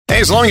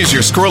As long as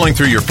you're scrolling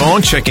through your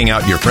phone, checking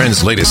out your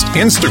friend's latest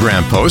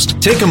Instagram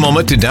post, take a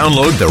moment to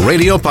download the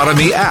Radio Para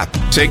Mi app.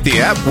 Take the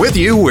app with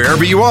you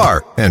wherever you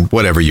are and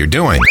whatever you're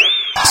doing.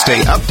 Stay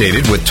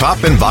updated with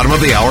top and bottom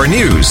of the hour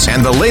news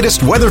and the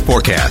latest weather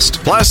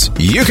forecast. Plus,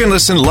 you can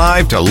listen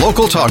live to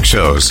local talk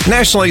shows,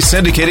 nationally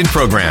syndicated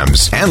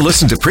programs, and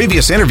listen to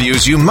previous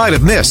interviews you might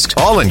have missed,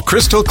 all in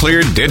crystal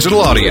clear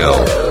digital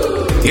audio.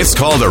 It's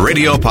called the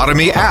Radio Para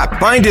Mi app.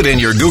 Find it in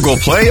your Google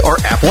Play or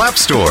Apple App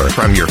Store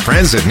from your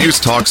friends at News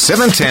Talk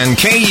 710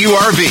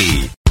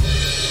 KURV.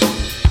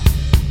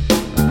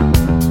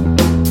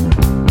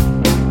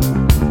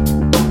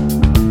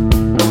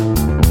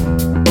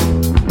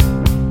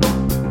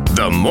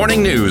 The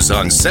morning news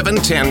on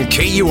 710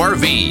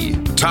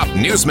 KURV. Top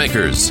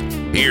newsmakers.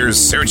 Here's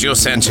Sergio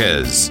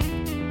Sanchez.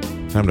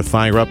 Time to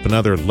fire up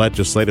another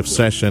legislative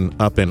session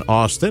up in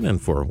Austin. And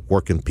for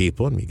working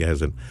people, and you guys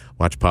that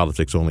watch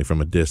politics only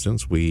from a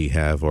distance, we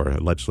have our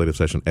legislative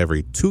session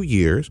every 2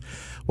 years.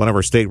 One of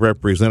our state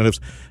representatives,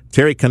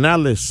 Terry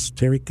Canales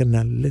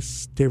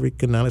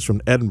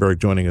from Edinburg,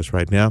 joining us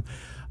right now.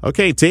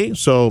 Okay, T,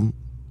 so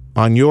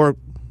on your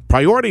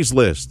priorities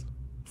list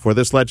for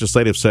this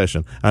legislative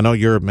session, I know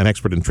you're an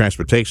expert in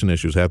transportation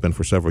issues, have been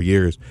for several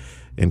years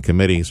in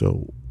committee.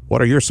 So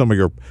what are some of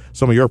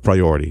your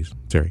priorities,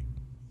 Terry?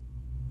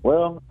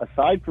 Well,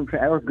 aside from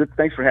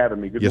thanks for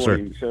having me. Good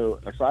morning. Sir. So,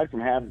 aside from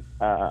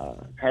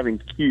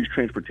having huge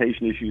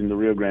transportation issues in the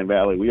Rio Grande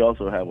Valley, we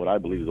also have what I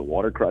believe is a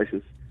water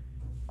crisis.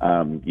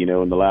 In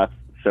the last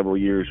several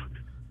years,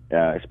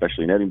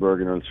 especially in Edinburg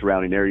and the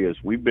surrounding areas,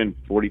 we've been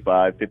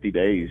 45, 50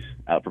 days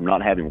out from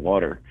not having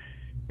water.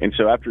 And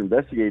so, after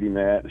investigating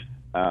that,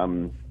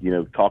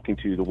 talking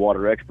to the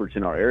water experts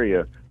in our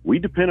area, we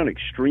depend on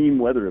extreme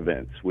weather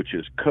events, which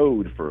is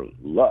code for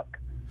luck,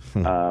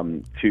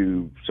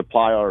 to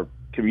supply our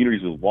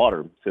communities with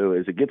water. So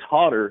as it gets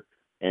hotter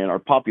and our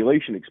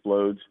population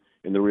explodes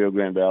in the Rio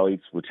Grande Valley,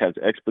 which has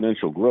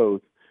exponential growth,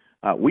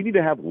 we need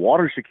to have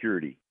water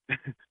security.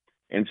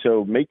 And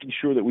so making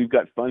sure that we've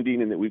got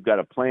funding and that we've got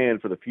a plan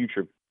for the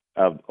future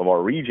of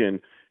our region,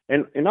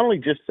 and not only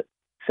just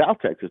South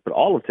Texas, but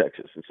all of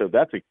Texas. And so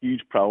that's a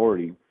huge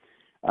priority.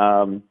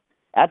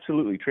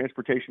 Absolutely,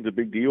 transportation is a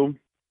big deal,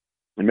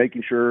 and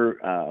making sure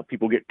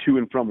people get to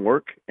and from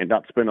work and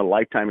not spend a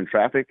lifetime in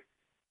traffic.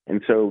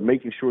 And so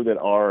making sure that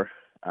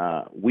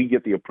we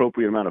get the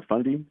appropriate amount of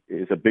funding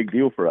is a big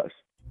deal for us.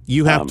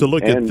 You have to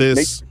look at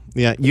this.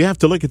 You have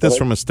to look at this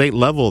from a state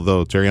level,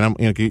 though, Terry.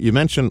 And you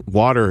mentioned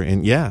water,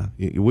 and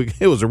it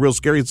was a real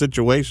scary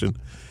situation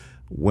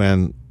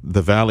when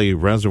the Valley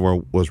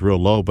Reservoir was real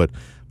low. But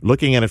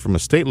looking at it from a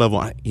state level,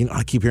 I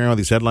keep hearing all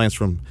these headlines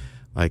from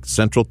like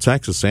Central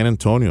Texas, San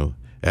Antonio,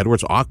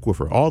 Edwards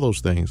Aquifer, all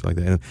those things like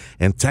that,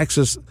 and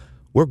Texas.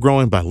 We're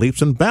growing by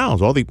leaps and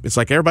bounds. It's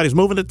like everybody's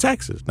moving to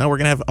Texas. Now we're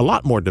going to have a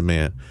lot more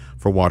demand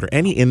for water.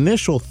 Any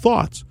initial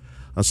thoughts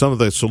on some of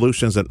the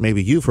solutions that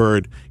maybe you've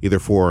heard either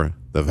for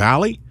the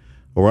Valley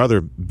or other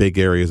big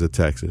areas of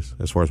Texas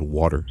as far as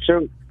water?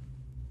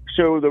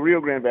 So the Rio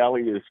Grande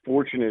Valley is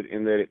fortunate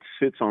in that it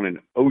sits on an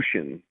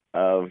ocean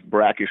of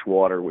brackish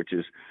water, which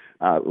is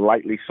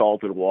lightly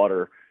salted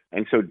water.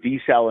 And so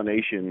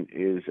desalination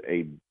is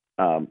a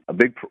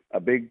big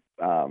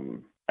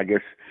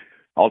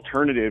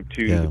alternative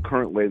to the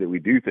current way that we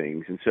do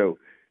things. And so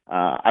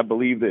I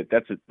believe that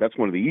that's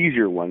one of the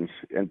easier ones.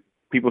 And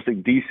people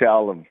think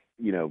desal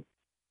of,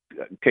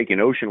 taking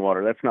ocean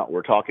water. That's not what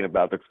we're talking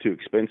about. That's too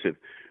expensive.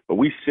 But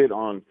we sit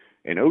on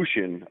an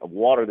ocean of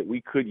water that we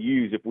could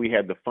use if we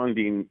had the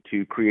funding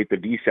to create the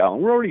desal.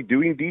 And we're already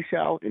doing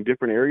desal in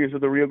different areas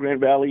of the Rio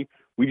Grande Valley.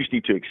 We just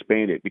need to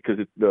expand it because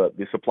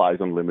the supply is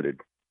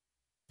unlimited.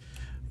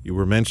 You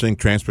were mentioning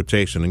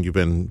transportation, and you've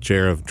been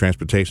chair of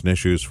transportation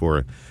issues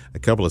for a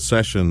couple of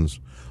sessions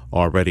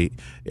already.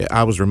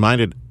 I was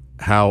reminded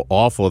how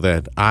awful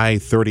that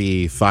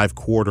I-35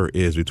 corridor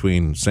is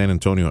between San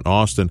Antonio and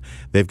Austin.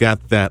 They've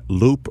got that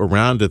loop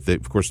around it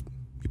that, of course,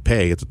 you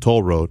pay. It's a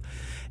toll road.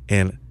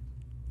 And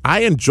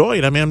I enjoy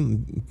it. I mean,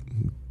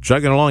 I'm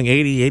chugging along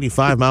 80,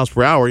 85 miles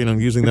per hour,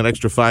 using that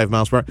extra 5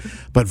 miles per hour.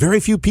 But very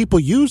few people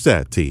use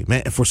that, T.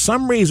 Man, for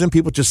some reason,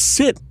 people just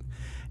sit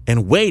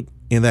and wait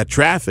in that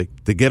traffic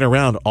to get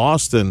around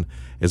Austin.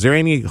 Is there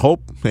any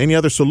hope, any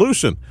other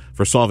solution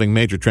for solving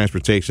major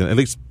transportation, at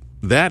least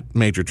that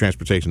major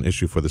transportation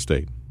issue for the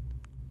state?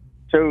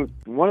 So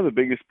one of the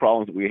biggest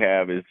problems that we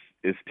have is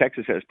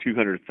Texas has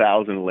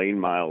 200,000 lane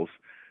miles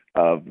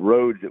of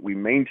roads that we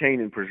maintain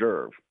and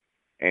preserve.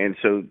 And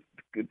so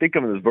think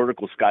of them as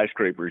vertical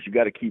skyscrapers. You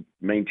got to keep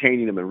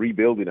maintaining them and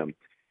rebuilding them.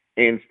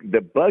 And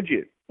the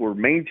budget for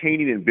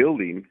maintaining and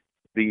building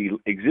the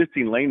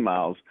existing lane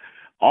miles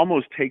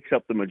almost takes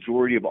up the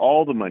majority of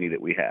all the money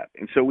that we have.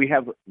 And so we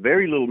have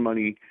very little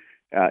money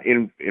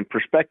in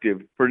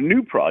perspective for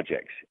new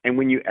projects. And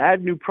when you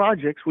add new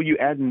projects, you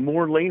add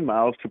more lane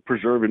miles to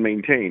preserve and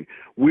maintain.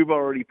 We've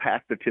already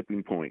passed the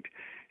tipping point.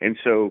 And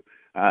so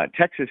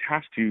Texas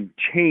has to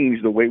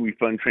change the way we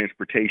fund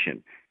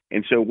transportation.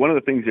 And so one of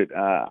the things that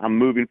I'm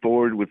moving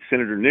forward with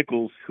Senator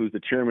Nichols, who's the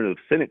chairman of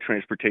Senate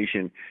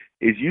Transportation,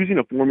 is using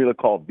a formula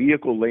called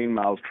vehicle lane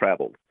miles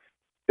traveled.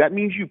 That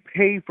means you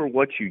pay for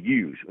what you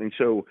use. And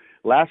so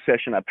last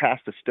session, I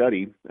passed a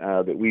study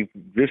that we've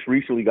just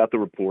recently got the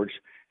reports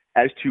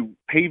as to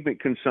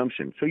pavement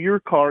consumption. So your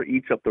car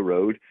eats up the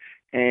road,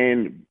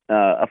 and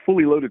a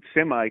fully loaded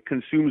semi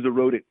consumes the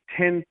road at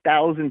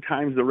 10,000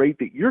 times the rate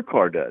that your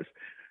car does.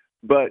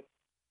 But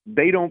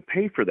they don't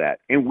pay for that,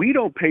 and we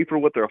don't pay for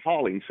what they're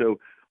hauling. So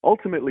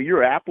ultimately,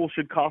 your Apple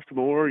should cost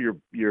more,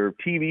 your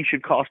TV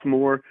should cost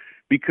more,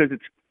 because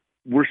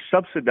we're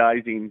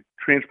subsidizing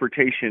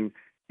transportation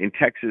in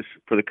Texas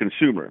for the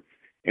consumer,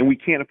 and we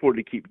can't afford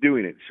to keep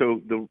doing it.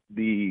 So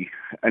the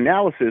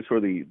analysis or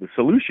the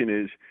solution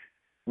is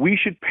we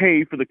should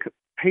pay for the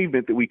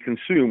pavement that we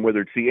consume,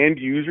 whether it's the end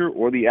user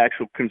or the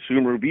actual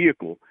consumer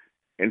vehicle.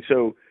 And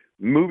so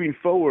moving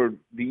forward,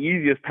 the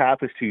easiest path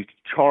is to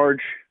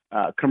charge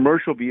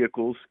commercial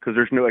vehicles, because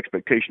there's no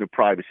expectation of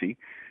privacy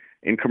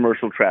in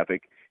commercial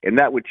traffic, and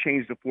that would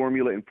change the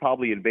formula and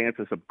probably advance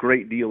us a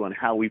great deal on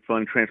how we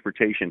fund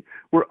transportation.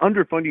 We're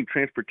underfunding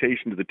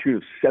transportation to the tune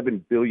of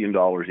 $7 billion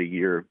a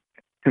year,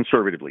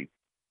 conservatively.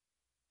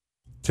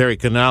 Terry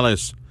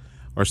Canales,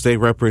 our state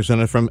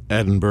representative from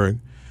Edinburg.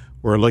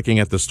 We're looking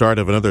at the start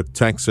of another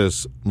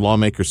Texas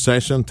lawmaker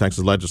session,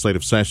 Texas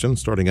legislative session,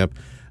 starting up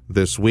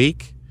this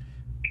week.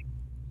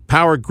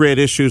 Power grid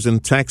issues in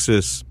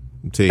Texas,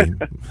 T,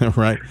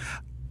 right?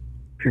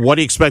 What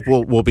do you expect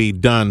will be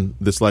done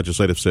this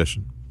legislative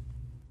session?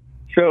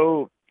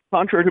 So,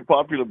 contrary to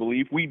popular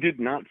belief, we did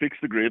not fix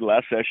the grid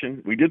last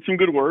session. We did some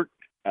good work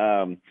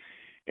and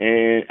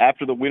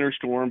after the winter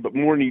storm, but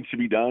more needs to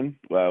be done.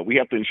 We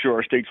have to ensure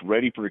our state's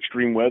ready for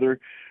extreme weather,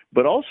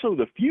 but also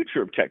the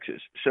future of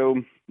Texas.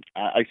 So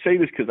I say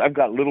this because I've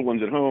got little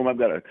ones at home. I've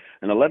got an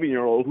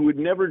 11-year-old who would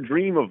never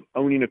dream of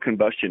owning a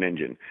combustion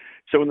engine.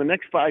 So in the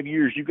next 5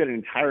 years, you've got an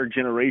entire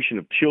generation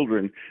of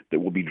children that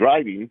will be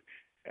driving,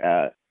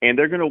 and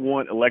they're going to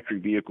want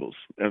electric vehicles,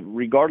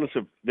 regardless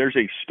of there's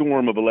a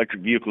storm of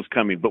electric vehicles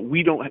coming. But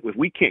if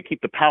we can't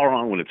keep the power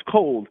on when it's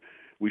cold,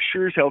 we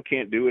sure as hell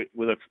can't do it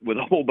with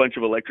a whole bunch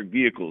of electric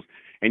vehicles.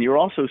 And you're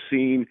also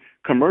seeing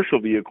commercial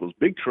vehicles,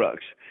 big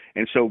trucks.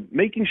 And so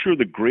making sure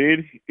the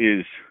grid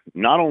is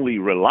not only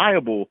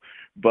reliable,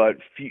 but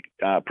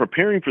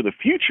preparing for the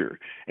future.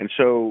 And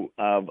so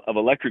of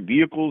electric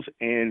vehicles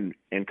and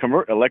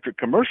electric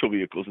commercial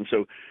vehicles. And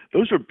so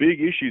those are big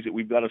issues that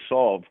we've got to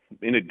solve.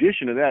 In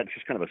addition to that,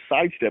 just kind of a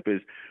sidestep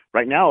is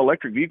right now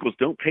electric vehicles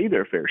don't pay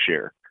their fair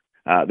share.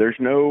 There's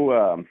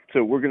no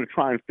so we're going to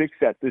try and fix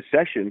that this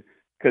session,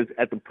 because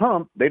at the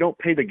pump, they don't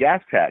pay the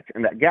gas tax.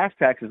 And that gas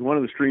tax is one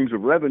of the streams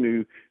of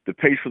revenue that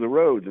pays for the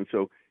roads. And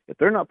so if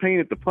they're not paying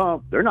at the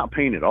pump, they're not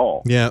paying at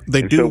all. Yeah,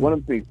 they do. So one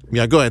of the things,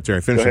 yeah, go ahead,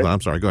 Terry. Finish it.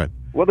 I'm sorry. Go ahead.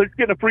 Well, they're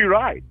getting a free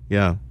ride.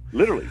 Yeah.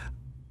 Literally.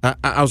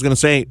 I was going to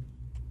say,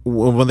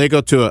 when they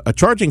go to a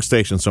charging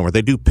station somewhere,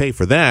 they do pay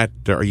for that.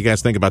 Are you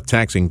guys thinking about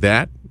taxing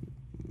that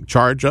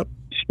charge up?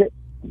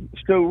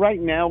 So right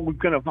now, we're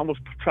going to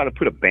almost try to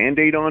put a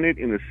Band-Aid on it,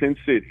 in the sense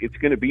that it's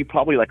going to be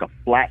probably like a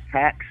flat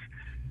tax.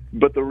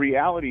 But the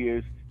reality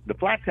is the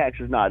flat tax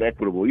is not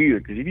equitable either,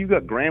 because if you've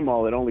got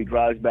grandma that only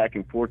drives back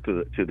and forth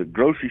to the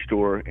grocery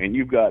store, and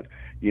you've got,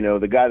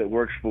 the guy that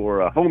works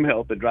for Home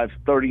Health that drives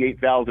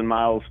 38,000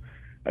 miles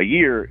a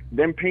year,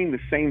 them paying the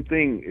same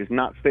thing is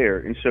not fair.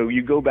 And so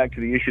you go back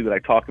to the issue that I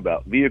talked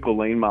about, vehicle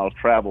lane miles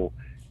travel,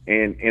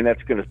 and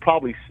that's going to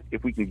probably,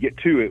 if we can get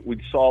to it,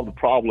 we'd solve the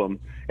problem.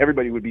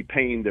 Everybody would be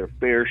paying their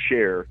fair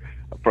share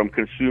from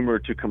consumer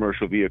to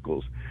commercial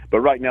vehicles.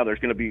 But right now, there's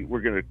going to be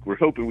we're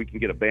hoping we can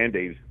get a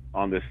Band-Aid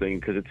on this thing,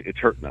 because it's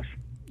hurting us.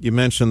 You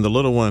mentioned the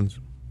little ones.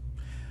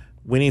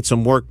 We need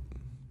some work,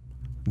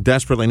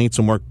 desperately need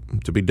some work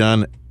to be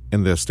done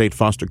in the state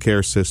foster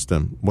care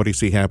system. What do you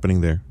see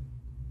happening there?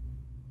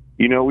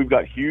 We've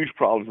got huge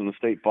problems in the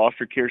state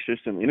foster care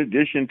system. In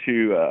addition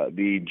to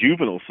the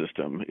juvenile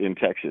system in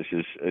Texas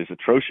is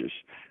atrocious.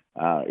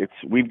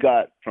 We've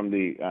got from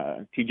the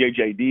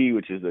TJJD,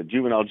 which is the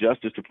Juvenile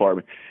Justice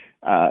Department.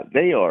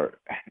 They are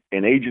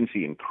an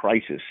agency in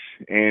crisis.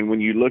 And when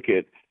you look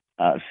at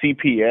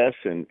CPS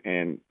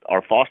and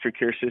our foster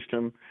care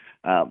system,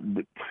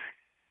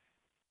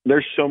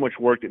 there's so much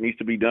work that needs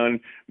to be done.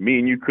 Me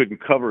and you couldn't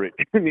cover it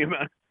in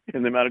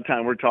the amount of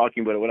time we're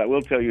talking. But what I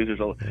will tell you is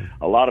there's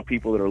a lot of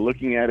people that are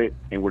looking at it,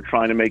 and we're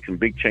trying to make some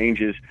big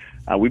changes.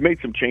 We've made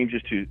some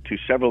changes to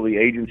several of the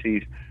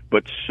agencies,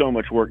 but so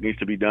much work needs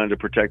to be done to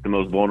protect the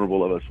most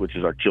vulnerable of us, which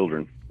is our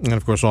children. And,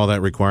 of course, all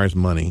that requires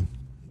money.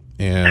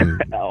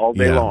 And all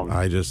day long.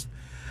 I just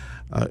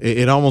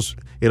it almost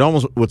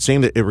would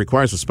seem that it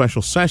requires a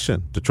special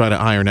session to try to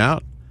iron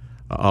out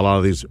a lot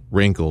of these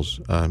wrinkles.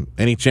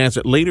 Any chance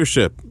that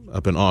leadership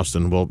up in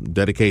Austin will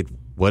dedicate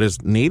what is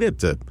needed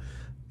to,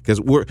 because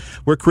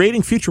we're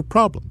creating future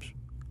problems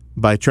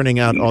by turning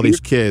out all these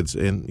kids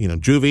in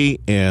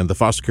juvie and the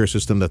foster care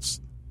system that's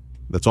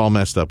all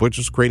messed up. We're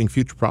just creating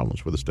future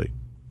problems for the state.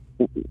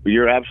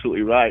 You're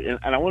absolutely right. And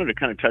I wanted to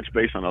kind of touch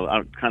base on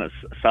a kind of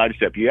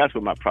sidestep. You asked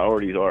what my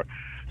priorities are.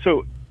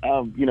 So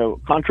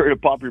contrary to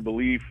popular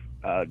belief,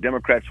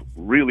 Democrats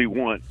really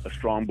want a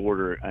strong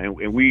border,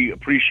 and we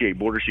appreciate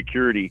border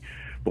security.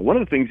 But one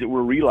of the things that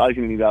we're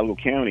realizing in Hidalgo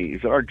County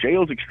is that our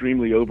jail is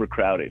extremely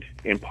overcrowded.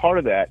 And part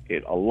of that,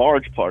 a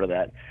large part of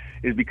that,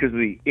 is because of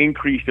the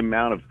increased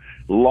amount of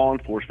law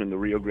enforcement in the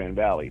Rio Grande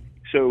Valley.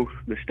 So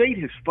the state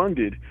has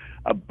funded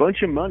a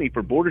bunch of money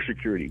for border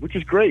security, which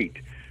is great.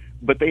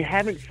 But they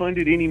haven't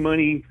funded any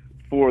money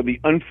for the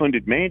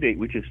unfunded mandate,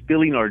 which is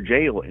filling our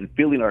jail and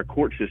filling our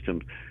court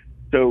systems.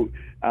 So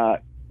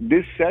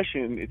this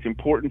session, it's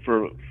important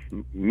for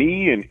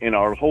me and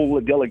our whole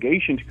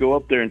delegation to go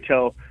up there and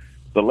tell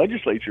the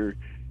legislature,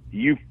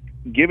 you've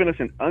given us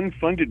an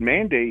unfunded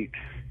mandate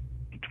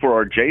for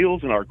our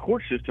jails and our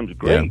court systems.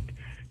 Great. Yeah.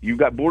 You've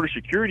got border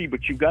security,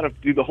 but you've got to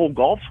do the whole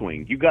golf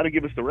swing. You've got to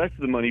give us the rest of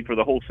the money for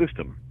the whole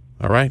system.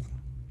 All right.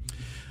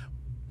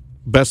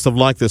 Best of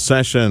luck this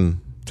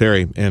session,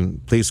 Terry,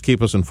 and please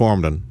keep us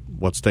informed on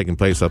what's taking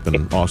place up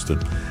in Austin.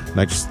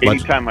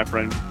 Anytime, my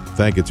friend.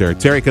 Thank you, Terry.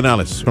 Terry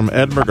Canales from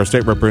Edinburg, our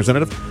state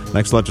representative.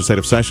 Next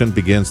legislative session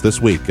begins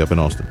this week up in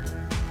Austin.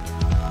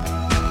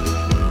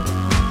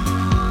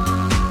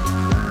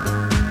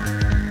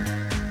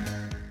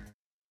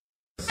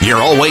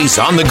 You're always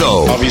on the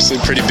go. Obviously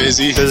pretty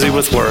busy. Busy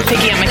with work.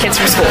 Picking up my kids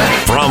from school.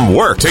 From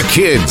work to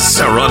kids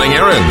to running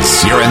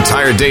errands, your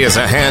entire day is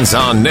a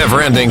hands-on,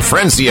 never-ending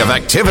frenzy of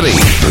activity.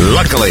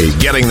 Luckily,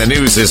 getting the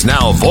news is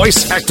now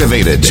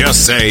voice-activated.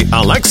 Just say,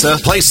 Alexa,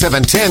 play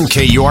 710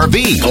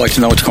 KURV. I like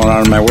to know what's going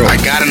on in my world. I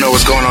gotta know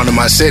what's going on in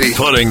my city.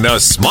 Putting the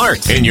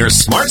smart in your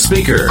smart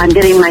speaker. I'm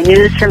getting my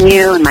news from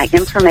you and my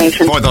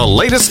information. For the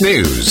latest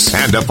news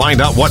and to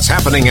find out what's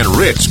happening in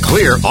rich,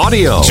 clear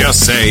audio,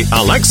 just say,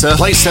 Alexa,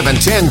 play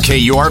 710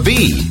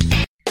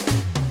 KURV.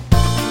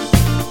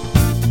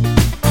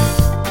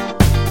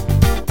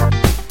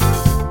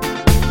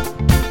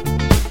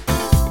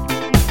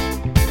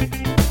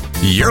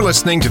 You're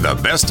listening to the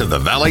best of the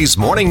Valley's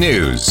morning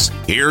news.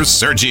 Here's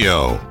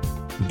Sergio.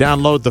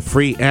 Download the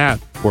free app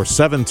for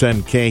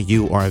 710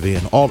 KURV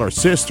and all our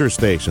sister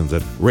stations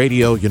at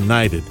Radio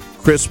United.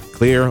 Crisp,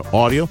 clear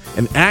audio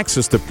and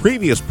access to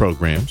previous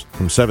programs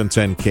from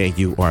 710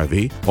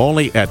 KURV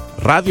only at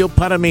Radio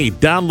Para Mi.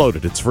 Download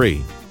it. It's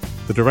free.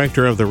 The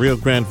director of the Rio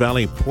Grande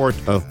Valley Port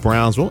of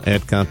Brownsville,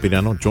 Ed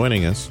Campirano,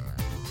 joining us.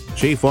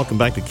 Chief, welcome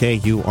back to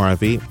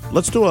KURV.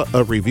 Let's do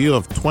a review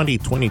of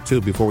 2022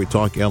 before we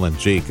talk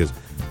LNG, because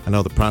I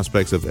know the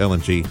prospects of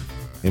LNG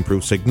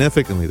improved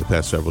significantly the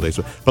past several days.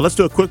 But let's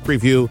do a quick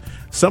review.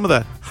 Some of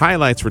the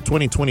highlights for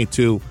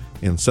 2022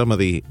 and some of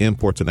the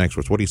imports and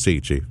exports. What do you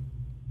see, Chief?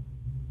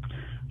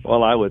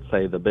 Well, I would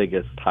say the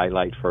biggest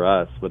highlight for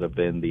us would have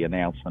been the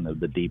announcement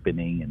of the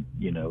deepening and,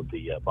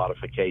 the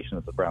modification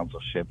of the Brownsville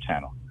Ship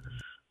Channel.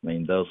 I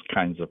mean, those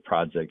kinds of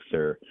projects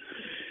are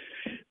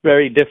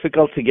very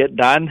difficult to get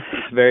done.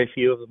 Very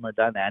few of them are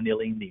done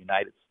annually in the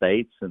United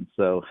States, and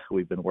so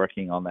we've been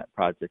working on that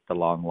project a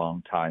long,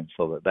 long time.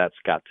 So that's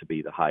got to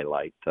be the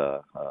highlight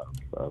of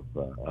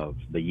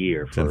the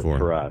year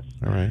for us.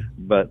 All right.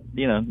 But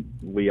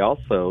we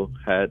also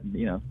had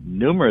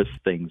numerous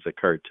things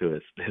occurred to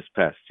us this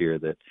past year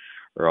that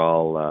are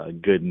all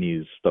good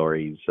news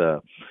stories.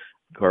 Of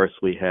course,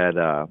 we had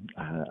a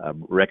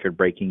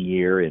record-breaking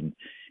year in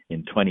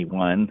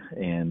 21,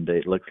 and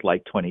it looks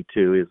like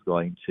 22 is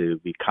going to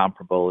be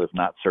comparable, if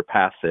not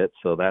surpass it.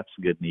 So that's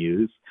good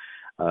news.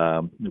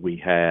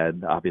 We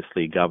had,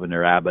 obviously,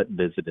 Governor Abbott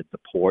visited the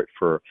port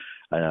for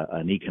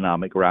an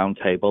economic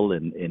roundtable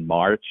in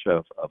March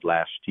of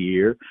last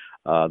year.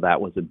 That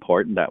was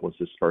important. That was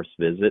his first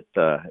visit.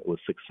 It was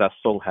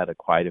successful, had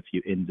quite a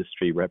few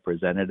industry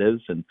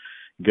representatives and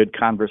good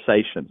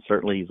conversation.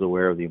 Certainly he's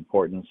aware of the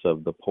importance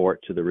of the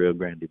port to the Rio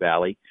Grande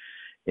Valley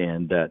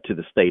and to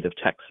the state of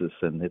Texas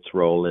and its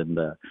role in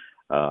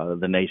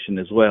the nation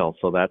as well.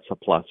 So that's a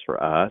plus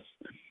for us.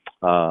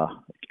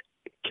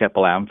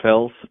 Keppel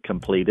Amphels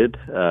completed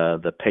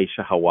the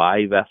Pasha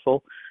Hawaii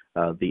vessel,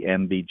 the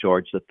MV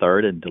George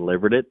III, and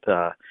delivered it.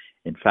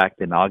 In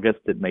fact, in August,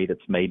 it made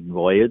its maiden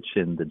voyage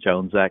in the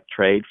Jones Act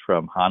trade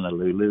from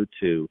Honolulu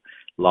to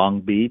Long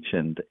Beach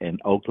and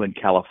Oakland,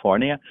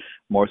 California.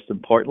 Most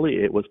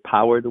importantly, it was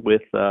powered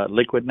with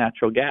liquid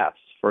natural gas.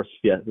 First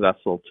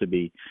vessel to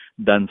be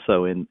done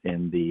so in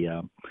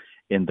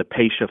the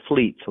Pasha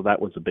fleet, so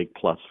that was a big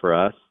plus for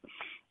us.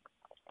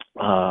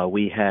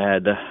 We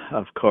had,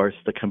 of course,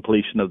 the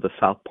completion of the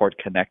Southport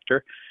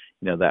Connector.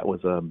 That was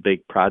a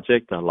big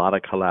project, a lot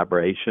of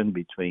collaboration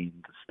between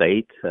the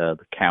state, the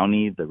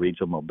county, the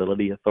Regional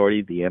Mobility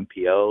Authority, the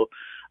MPO,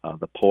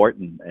 the port,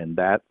 and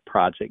that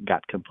project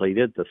got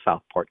completed, the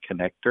Southport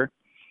Connector.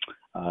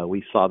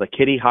 We saw the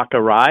Kitty Hawk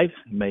arrive,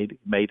 made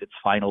its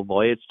final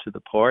voyage to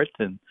the port,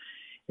 and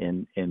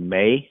in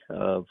May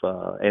of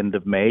end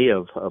of May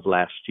of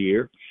last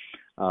year.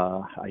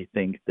 I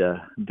think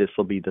this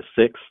will be the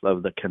sixth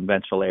of the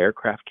conventional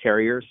aircraft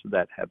carriers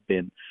that have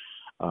been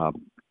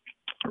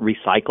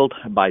recycled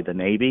by the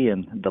Navy,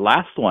 and the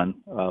last one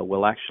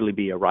will actually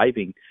be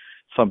arriving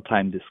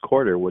sometime this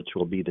quarter, which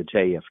will be the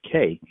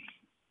JFK.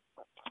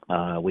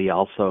 We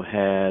also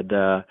had,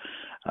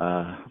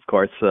 of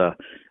course,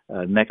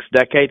 Next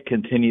Decade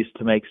continues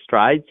to make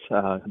strides.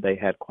 They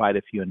had quite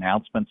a few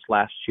announcements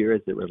last year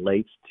as it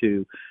relates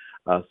to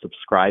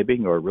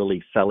subscribing or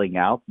really selling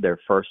out their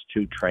first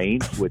 2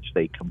 trains, which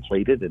they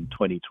completed in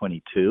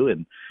 2022,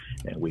 and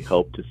we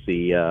hope to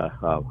see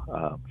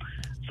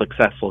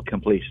successful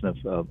completion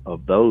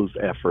of those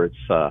efforts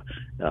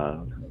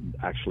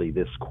actually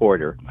this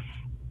quarter.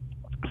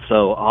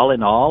 So all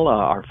in all,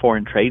 our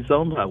foreign trade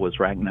zone was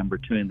ranked number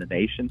 2 in the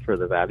nation for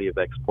the value of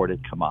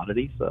exported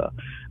commodities,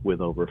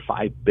 with over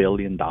 $5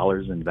 billion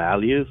in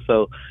value.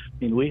 So, I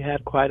mean, we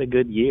had quite a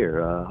good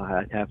year.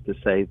 I have to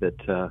say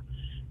that,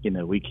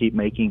 we keep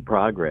making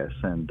progress,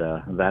 and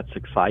that's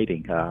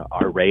exciting.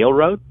 Our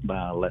railroad,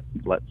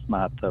 let's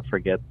not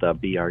forget the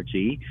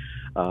BRG.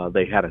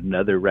 They had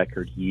another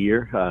record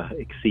year,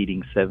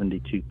 exceeding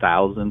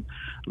 72,000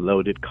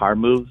 loaded car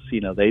moves.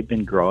 They've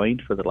been growing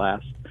for the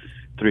last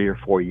 3 or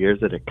 4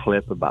 years at a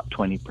clip about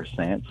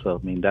 20%. So,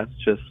 I mean, that's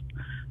just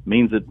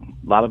means that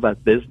a lot of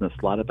that business,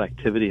 a lot of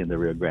activity in the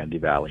Rio Grande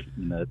Valley.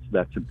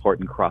 That's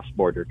important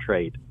cross-border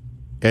trade.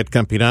 Ed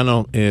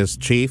Campirano is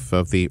chief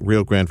of the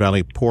Rio Grande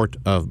Valley Port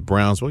of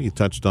Brownsville. You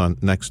touched on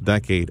Next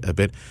Decade a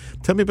bit.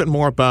 Tell me a bit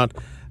more about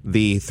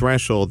the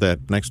threshold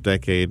that Next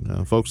Decade,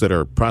 folks that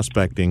are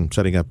prospecting,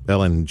 setting up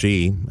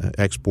LNG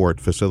export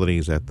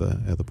facilities at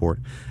the port,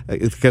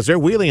 because they're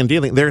wheeling and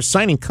dealing, they're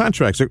signing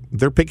contracts,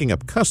 they're picking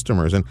up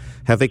customers, and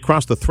have they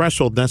crossed the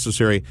threshold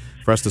necessary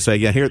for us to say,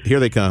 yeah,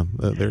 here they come,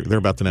 they're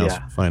about to announce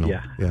final?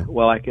 Yeah.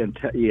 Well, I can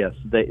tell yes,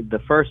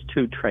 the first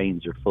 2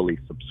 trains are fully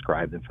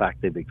subscribed. In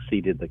fact, they've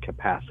exceeded the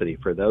capacity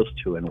for those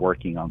 2 and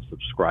working on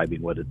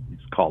subscribing what is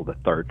called the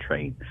 3rd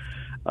train.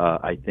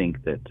 I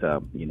think that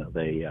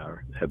they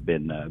have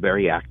been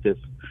very active.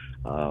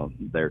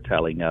 They're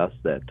telling us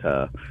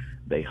that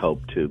they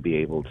hope to be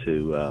able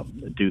to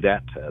do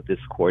that this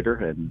quarter,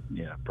 and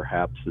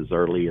perhaps as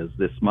early as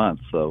this month.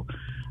 So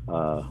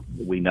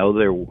we know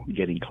they're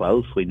getting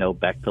close. We know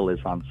Bechtel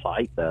is on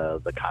site,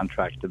 the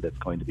contractor that's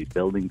going to be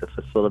building the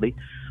facility.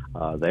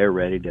 They're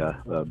ready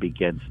to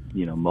begin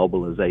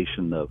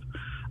mobilization of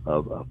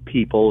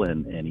people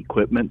and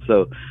equipment.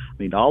 So,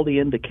 I mean, all the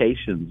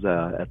indications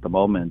at the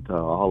moment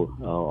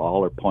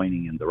all are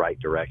pointing in the right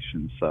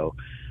direction. So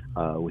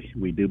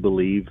we do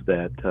believe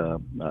that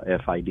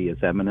FID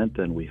is imminent,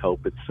 and we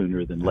hope it's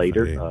sooner than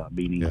later,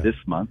 meaning this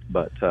month.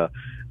 But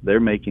they're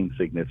making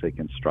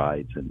significant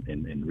strides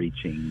in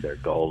reaching their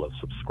goal of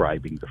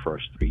subscribing the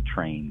first 3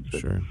 trains.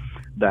 Sure.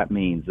 That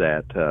means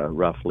that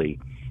roughly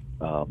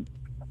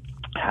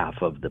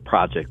half of the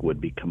project would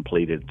be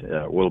completed,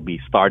 will be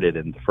started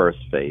in the first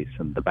phase,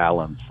 and the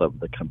balance of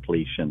the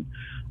completion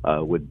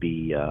would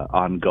be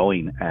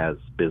ongoing as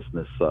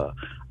business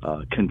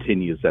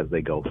continues as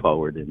they go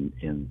forward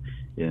in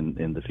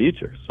the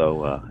future.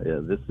 So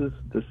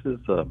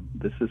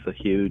this is a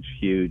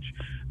huge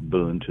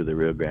boon to the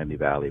Rio Grande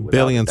Valley.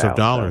 Billions of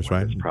dollars,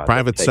 right?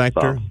 Private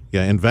sector,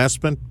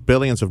 investment,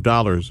 billions of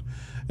dollars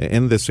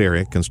in this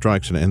area,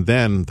 construction, and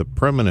then the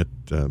permanent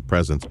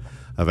presence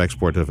of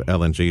export of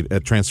LNG. A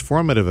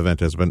transformative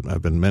event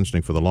I've been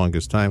mentioning for the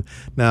longest time.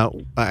 Now,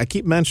 I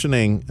keep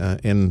mentioning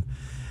in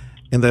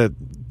the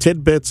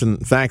tidbits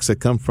and facts that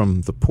come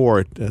from the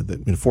port,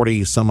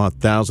 40-some-odd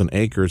thousand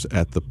acres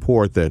at the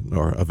port that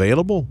are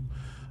available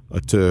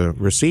to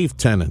receive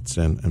tenants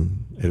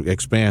and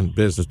expand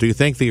business. Do you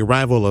think the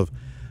arrival of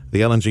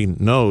the LNG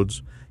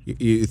nodes,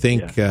 you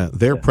think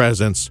their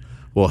presence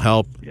will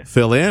help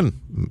fill in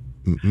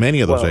many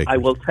of those acres? I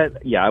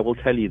will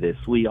tell you this.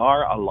 We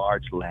are a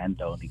large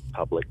landowning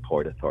public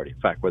port authority.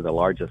 In fact, we're the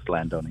largest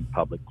landowning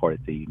public port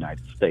in the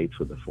United States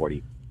with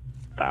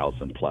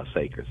 40,000 plus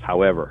acres.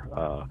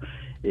 However,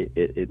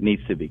 it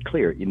needs to be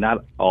clear,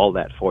 not all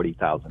that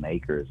 40,000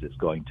 acres is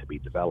going to be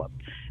developed.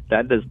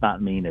 That does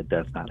not mean it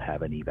does not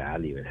have any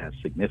value. It has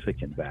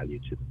significant value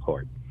to the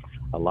port.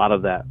 A lot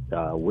of that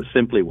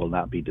simply will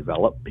not be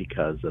developed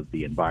because of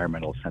the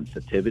environmental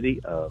sensitivity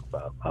of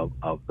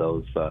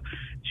those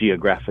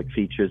geographic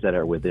features that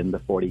are within the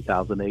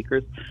 40,000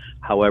 acres.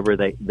 However,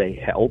 they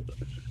help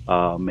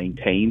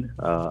maintain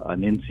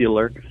an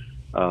insular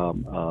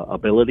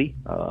ability.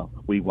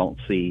 We won't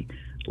see,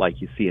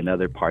 like you see in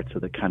other parts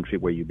of the country,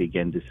 where you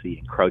begin to see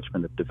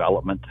encroachment of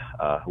development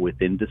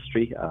with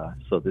industry.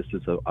 So this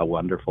is a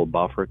wonderful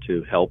buffer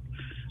to help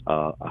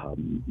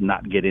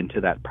not get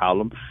into that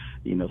problem.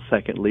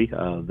 Secondly,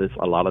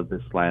 a lot of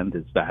this land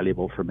is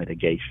valuable for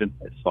mitigation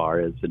as far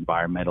as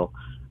environmental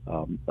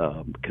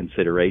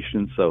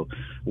considerations. So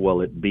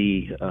it'll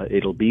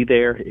be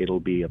there. It'll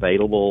be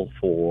available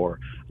for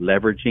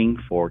leveraging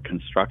for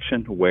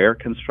construction where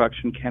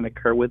construction can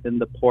occur within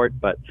the port.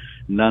 But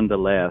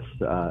nonetheless,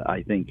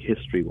 I think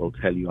history will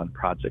tell you on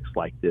projects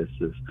like this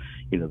is,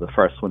 the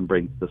first one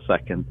brings the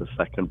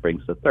second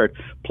brings the third.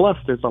 Plus,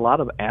 there's a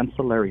lot of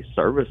ancillary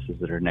services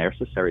that are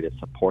necessary to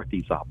support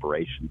these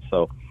operations.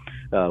 So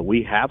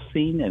we have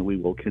seen, and we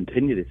will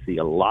continue to see,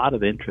 a lot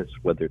of interest,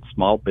 whether it's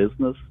small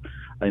business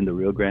in the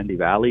Rio Grande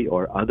Valley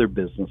or other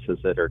businesses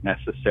that are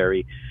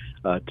necessary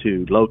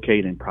to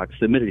locate in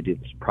proximity to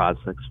these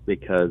projects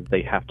because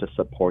they have to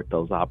support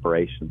those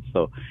operations.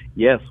 So,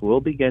 yes, we'll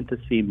begin to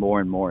see more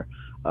and more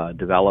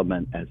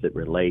development as it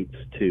relates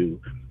to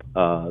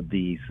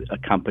these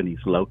companies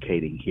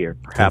locating here.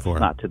 Perhaps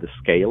not to the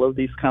scale of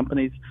these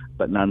companies,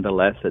 but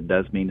nonetheless, it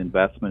does mean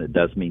investment. It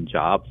does mean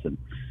jobs, and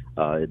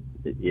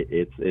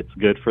it's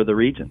good for the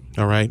region.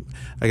 All right.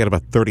 I got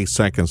about 30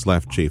 seconds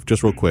left, Chief.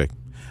 Just real quick.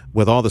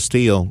 With all the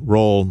steel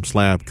roll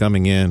slab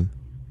coming in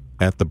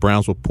at the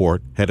Brownsville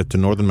port, headed to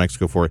northern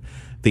Mexico for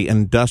the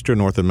industrial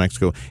north of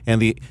Mexico,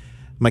 and the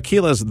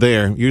maquilas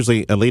there,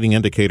 usually a leading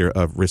indicator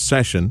of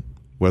recession,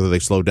 whether they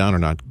slow down or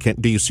not.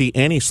 Do you see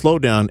any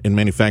slowdown in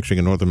manufacturing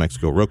in northern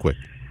Mexico? Real quick.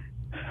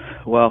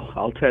 Well,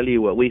 I'll tell you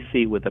what we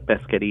see with the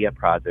Pesqueria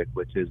project,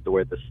 which is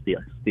where the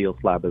steel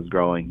slab is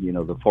growing.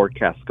 The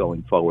forecast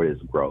going forward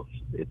is growth.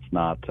 It's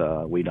not,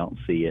 we don't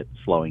see it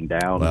slowing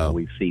down. Wow.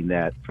 We've seen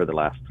that for the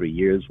last 3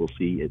 years. We'll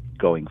see it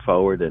going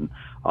forward, and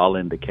all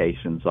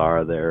indications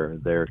are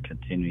they're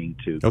continuing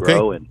to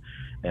grow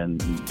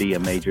and be a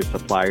major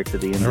supplier to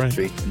the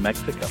industry in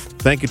Mexico.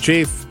 Thank you,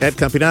 Chief. Ed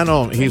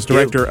Campirano, he's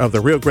director of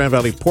the Rio Grande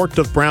Valley Port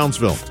of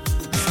Brownsville.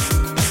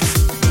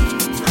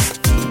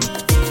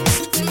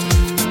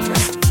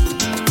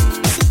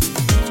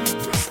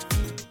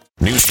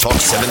 News Talk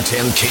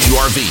 710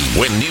 KURV.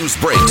 When news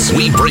breaks,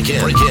 we break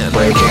in.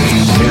 Breaking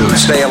news.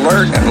 Stay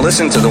alert and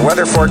listen to the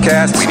weather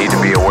forecast. We need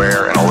to be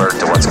aware and alert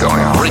to what's going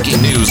on.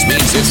 Breaking news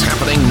means it's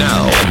happening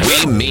now, and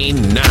we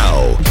mean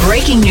now.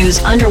 Breaking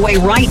news underway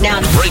right now.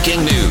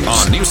 Breaking news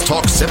on News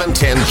Talk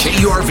 710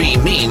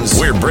 KURV means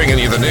we're bringing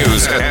you the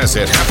news as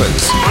it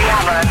happens. We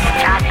have an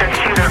active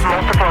shooter,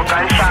 multiple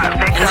gunshot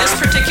victims. In this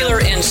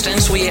particular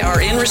instance, we are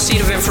in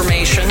receipt of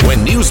information.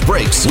 When news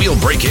breaks, we'll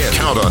break in.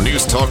 Count on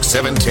News Talk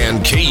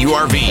 710 KURV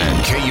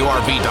and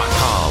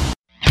KURV.com.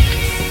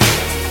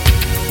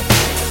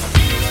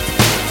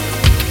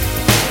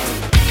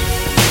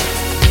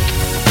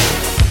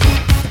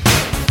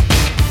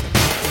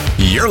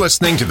 You're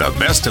listening to the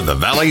best of the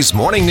Valley's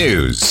morning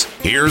news.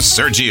 Here's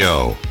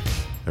Sergio.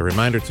 A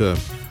reminder to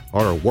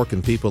all our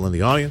working people in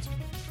the audience,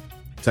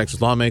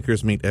 Texas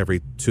lawmakers meet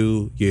every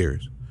 2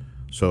 years.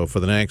 So for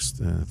the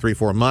next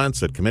 3-4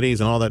 months at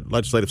committees and all that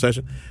legislative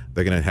session,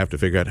 they're going to have to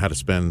figure out how to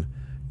spend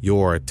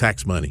your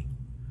tax money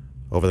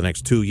over the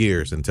next 2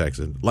 years in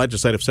Texas.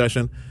 Legislative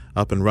session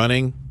up and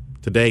running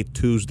today,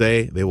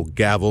 Tuesday. They will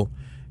gavel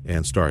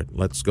and start.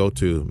 Let's go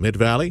to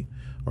Mid-Valley.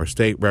 Our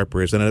state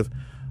representative,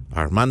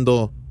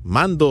 Armando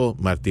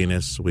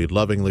Martinez. We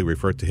lovingly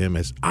refer to him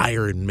as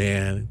Iron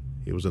Man.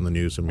 He was in the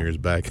news some years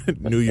back.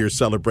 New Year's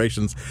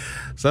celebrations.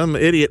 Some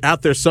idiot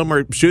out there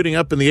somewhere shooting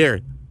up in the air,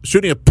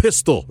 shooting a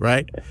pistol,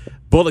 right?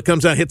 Bullet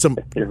comes out, hits him,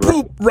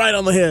 boop, right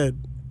on the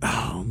head.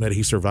 Oh, man,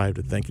 he survived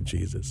it. Thank you,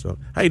 Jesus. So,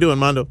 how you doing,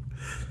 Mando?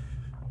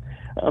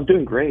 I'm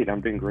doing great.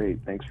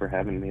 Thanks for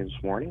having me this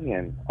morning,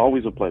 and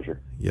always a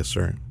pleasure. Yes,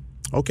 sir.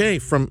 Okay,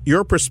 from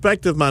your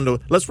perspective, Mando,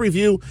 let's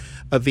review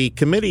the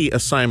committee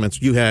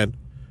assignments you had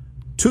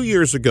 2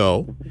 years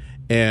ago,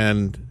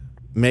 and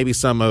maybe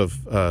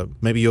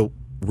maybe you'll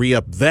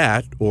re-up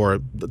that, or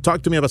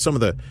talk to me about some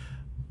of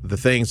the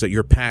things that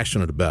you're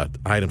passionate about,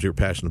 items you're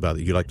passionate about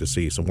that you'd like to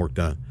see some work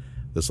done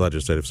this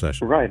legislative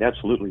session. Right,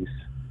 absolutely.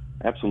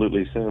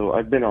 So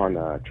I've been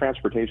on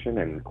transportation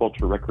and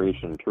culture,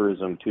 recreation, and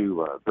tourism,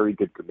 two very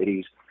good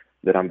committees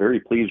that I'm very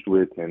pleased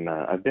with, and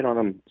I've been on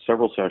them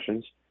several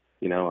sessions.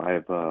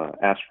 I've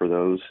asked for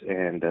those,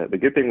 and the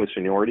good thing with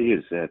seniority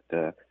is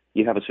that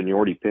you have a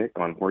seniority pick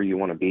on where you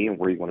want to be and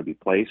where you want to be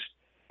placed,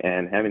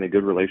 and having a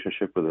good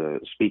relationship with the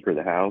Speaker of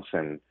the House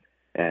and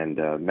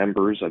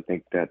members, I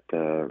think that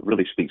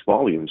really speaks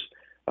volumes.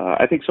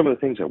 I think some of the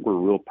things that we're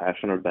real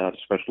passionate about,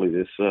 especially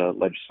this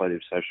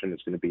legislative session, is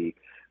going to be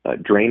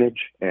drainage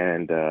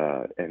and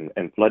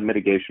flood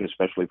mitigation,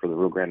 especially for the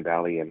Rio Grande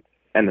Valley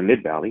and the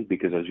Mid-Valley,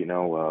 because as you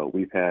know,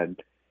 we've had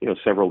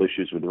several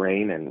issues with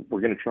rain, and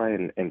we're going to try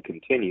and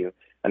continue.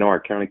 I know our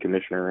county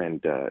commissioner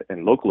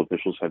and local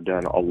officials have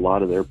done a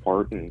lot of their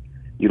part in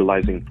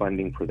utilizing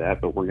funding for that,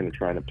 but we're going to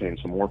try and obtain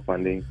some more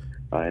funding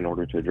in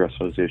order to address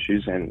those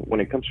issues. And when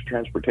it comes to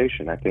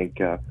transportation, I think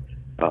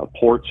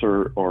ports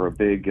are a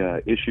big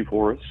issue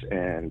for us,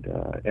 and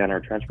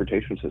our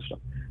transportation system.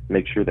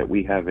 Make sure that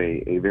we have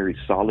a very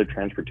solid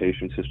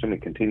transportation system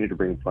and continue to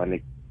bring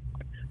funding.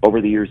 Over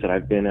the years that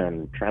I've been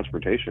in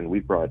transportation,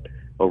 we've brought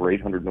over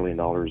 $800 million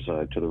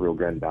to the Rio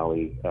Grande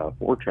Valley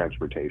for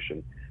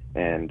transportation.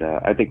 And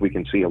I think we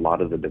can see a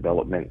lot of the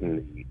development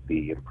and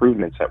the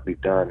improvements that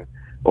we've done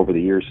over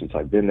the years since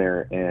I've been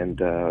there, and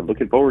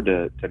looking forward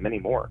to many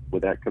more.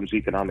 With that comes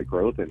economic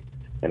growth and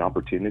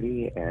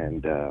opportunity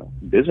and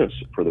business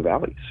for the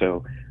Valley.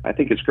 So I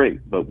think it's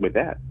great. But with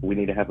that, we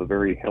need to have a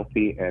very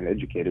healthy and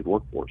educated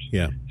workforce.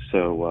 Yeah.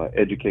 So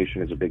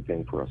education is a big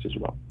thing for us as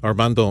well.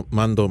 Armando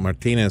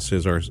Martinez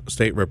is our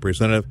state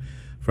representative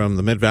from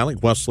the Mid-Valley,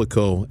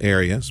 Weslaco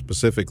area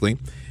specifically.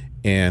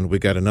 And we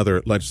got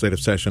another legislative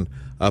session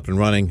up and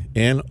running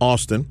in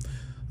Austin.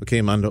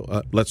 Okay,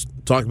 Mando, let's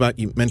talk about,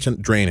 you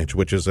mentioned drainage,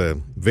 which is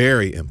a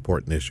very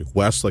important issue.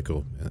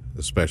 Weslaco,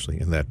 especially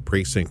in that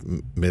precinct,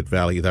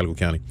 Mid-Valley, Hidalgo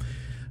County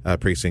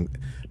precinct.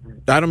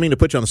 I don't mean to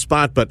put you on the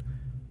spot, but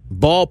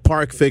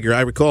ballpark figure,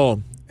 I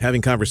recall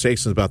having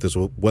conversations about this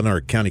with one of our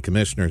county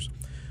commissioners.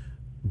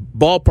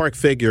 Ballpark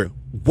figure,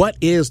 what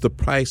is the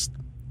price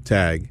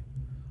tag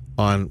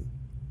on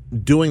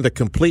doing the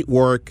complete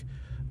work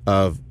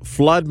of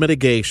flood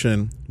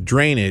mitigation,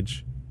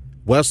 drainage,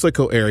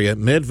 Weslaco area,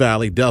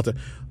 Mid-Valley, Delta,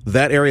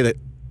 that area that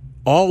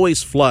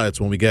always floods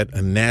when we get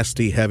a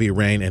nasty, heavy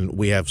rain, and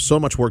we have so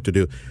much work to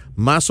do?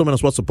 Más o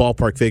menos, what's the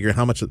ballpark figure?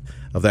 How much of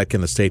that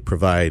can the state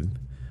provide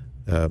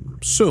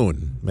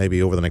soon,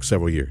 maybe over the next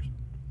several years?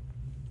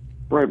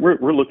 Right,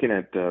 we're looking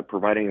at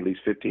providing at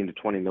least $15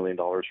 to $20 million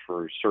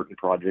for certain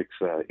projects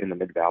in the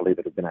Mid-Valley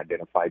that have been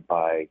identified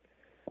by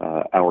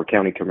our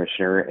county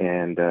commissioner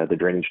and the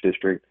drainage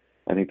district.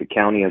 I think the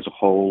county as a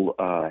whole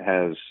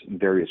has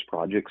various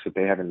projects that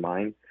they have in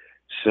mind.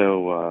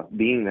 So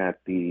being that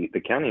the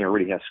county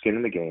already has skin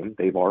in the game,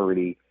 they've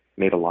already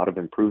made a lot of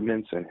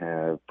improvements and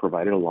have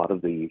provided a lot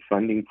of the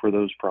funding for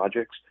those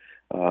projects.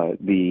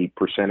 The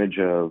percentage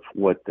of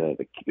what the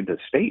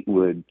state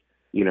would,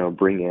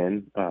 bring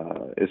in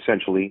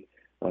essentially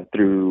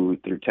through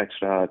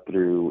TxDOT,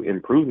 through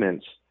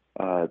improvements,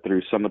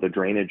 through some of the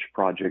drainage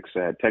projects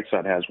that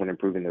TxDOT has when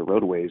improving their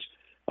roadways,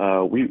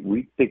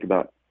 we think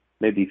about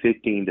maybe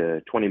 $15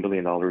 to $20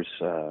 million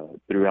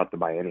throughout the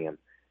biennium,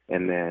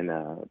 and then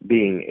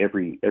being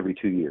every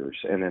 2 years,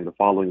 and then the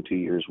following 2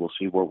 years we'll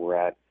see where we're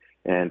at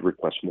and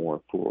request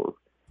more for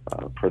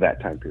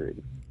that time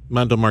period.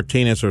 Mando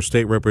Martinez, our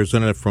state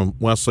representative from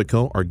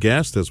Weslaco, our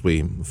guest as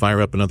we fire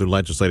up another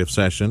legislative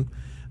session.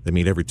 They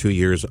meet every 2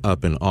 years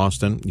up in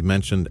Austin. You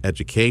mentioned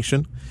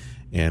education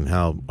and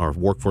how our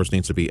workforce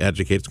needs to be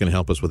educated. It's going to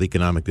help us with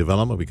economic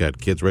development. We got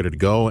kids ready to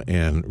go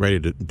and ready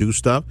to do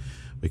stuff.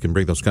 We can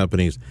bring those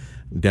companies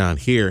down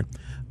here.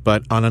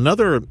 But on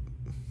another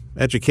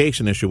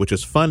education issue, which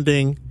is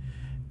funding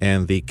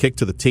and the kick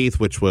to the teeth,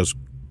 which was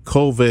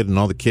COVID and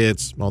all the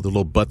kids, all the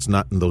little butts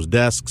not in those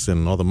desks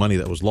and all the money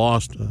that was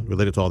lost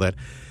related to all that.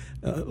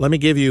 Let me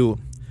give you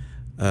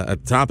a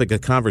topic, a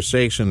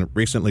conversation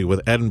recently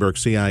with Edinburg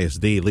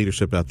CISD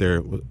leadership out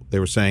there. They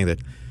were saying that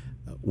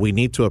we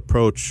need to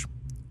approach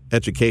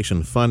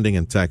education funding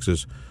in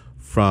Texas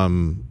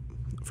from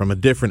a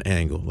different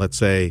angle. Let's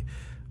say,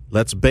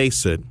 let's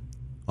base it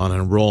on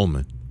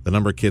enrollment, the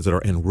number of kids that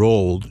are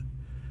enrolled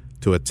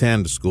to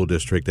attend a school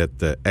district at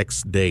the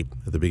X date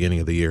at the beginning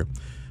of the year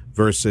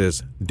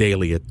versus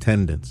daily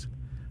attendance.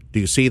 Do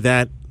you see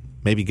that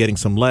maybe getting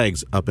some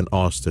legs up in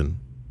Austin?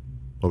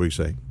 What were you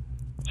saying?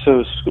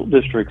 So school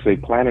districts, they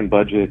plan and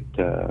budget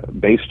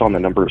based on the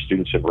number of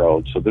students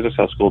enrolled. So this is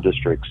how school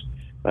districts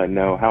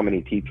know how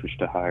many teachers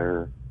to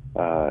hire,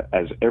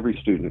 as every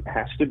student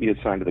has to be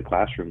assigned to the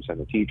classrooms and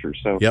the teachers.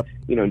 So,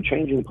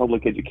 changing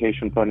public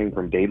education funding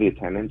from daily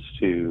attendance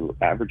to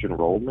average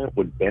enrollment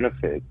would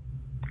benefit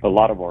a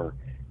lot of our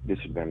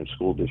disadvantaged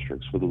school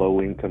districts with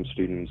low-income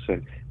students,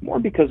 and more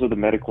because of the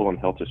medical and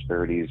health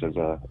disparities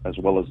as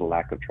well as the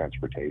lack of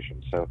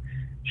transportation. So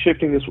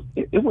shifting this,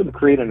 it would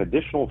create an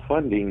additional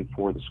funding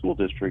for the school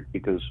district,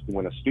 because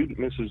when a student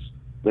misses,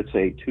 let's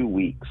say, 2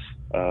 weeks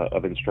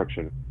of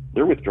instruction,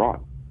 they're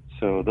withdrawn.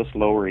 So thus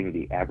lowering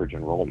the average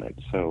enrollment.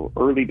 So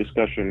early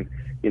discussion,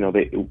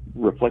 it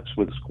reflects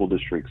with school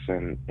districts,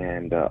 and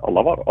a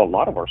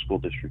lot of our school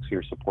districts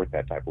here support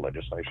that type of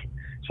legislation.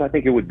 So I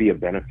think it would be a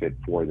benefit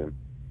for them.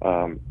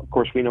 Of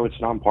course, we know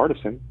it's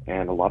nonpartisan,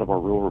 and a lot of our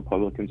rural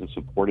Republicans have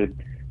supported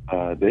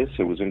this.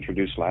 It was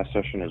introduced last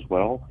session as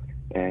well,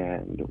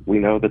 and we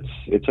know that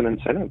it's an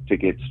incentive to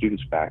get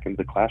students back into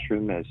the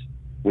classroom, as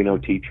we know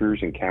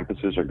teachers and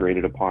campuses are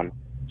graded upon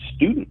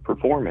student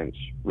performance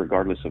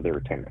regardless of their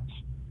attendance.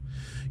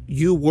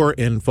 You were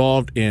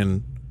involved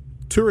in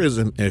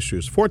tourism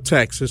issues for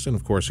Texas, and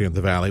of course here in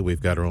the Valley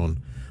we've got our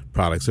own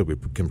products that we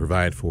can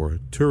provide for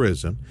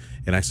tourism,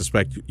 and I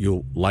suspect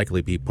you'll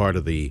likely be part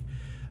of the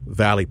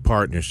Valley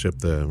Partnership,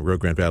 the Rio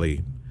Grande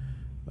Valley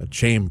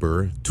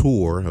Chamber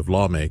tour of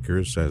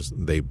lawmakers as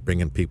they bring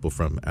in people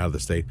from out of the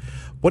state.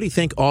 What do you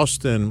think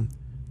Austin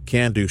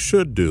can do,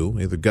 should do,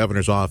 either the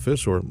governor's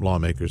office or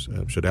lawmakers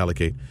should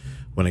allocate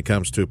when it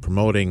comes to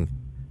promoting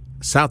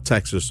South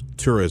Texas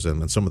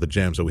tourism and some of the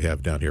gems that we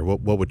have down here?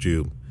 What would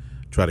you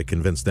try to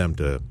convince them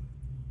to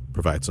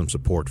provide some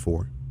support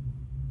for?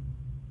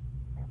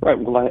 Right.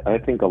 Well, I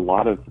think a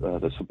lot of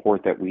the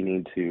support that we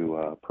need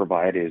to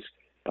provide is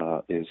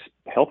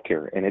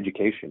healthcare and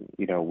education.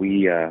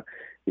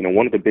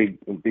 One of the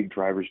big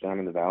drivers down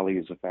in the Valley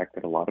is the fact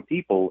that a lot of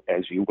people,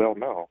 as you well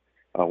know,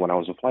 when I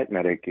was a flight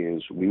medic,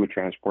 is we would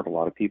transport a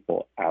lot of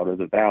people out of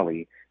the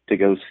Valley to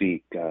go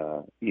seek,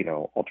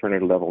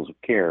 alternative levels of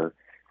care,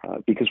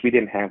 because we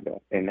didn't have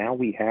that. And now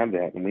we have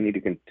that, and we need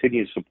to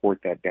continue to support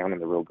that down in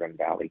the Rio Grande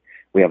Valley.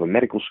 We have a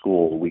medical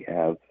school. We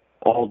have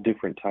all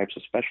different types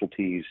of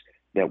specialties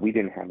that we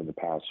didn't have in the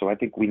past. So I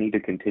think we need to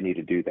continue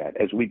to do that.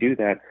 As we do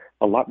that,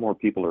 a lot more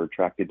people are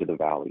attracted to the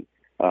Valley.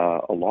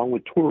 Along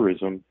with tourism, we need to continue to support that down in the Rio Grande Valley. We have a medical school. We have all different types of specialties that we didn't have in the past. So I think we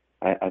need to continue to do that. As we do that, a lot more people are attracted to the Valley. Along with tourism,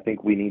 I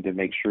think we need to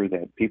make sure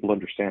that people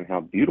understand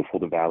how beautiful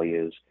the Valley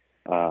is,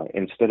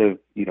 instead of,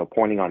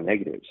 pointing on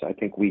negatives. I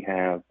think we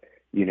have,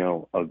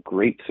 a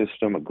great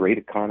system, a great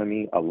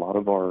economy, a lot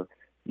of our,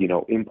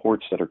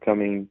 imports that are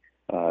coming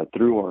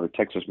through our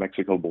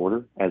Texas-Mexico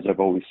border. As I've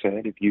always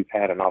said, if you've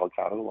had an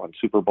avocado on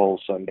Super Bowl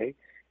Sunday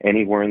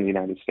anywhere in the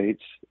United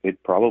States,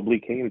 it probably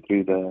came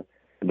through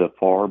the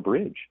FAR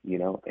bridge,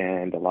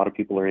 and a lot of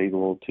people are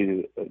able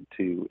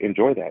to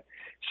enjoy that.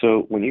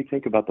 So when you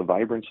think about the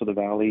vibrance of the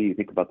Valley, you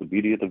think about the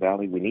beauty of the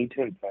Valley, we need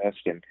to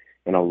invest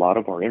in a lot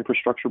of our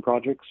infrastructure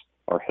projects,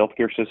 our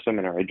healthcare system,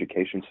 and our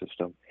education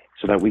system,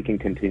 so that we can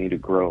continue to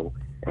grow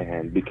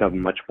and become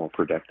much more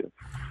productive.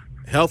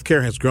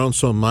 Healthcare has grown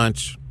so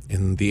much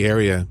in the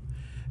area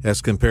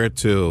as compared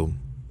to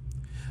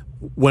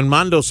when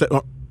Mando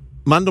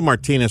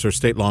Martinez, our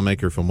state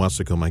lawmaker from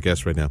Weslaco, my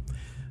guest right now,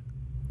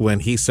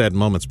 when he said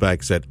moments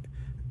back, said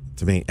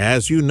to me,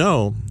 as you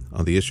know,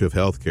 on the issue of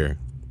healthcare,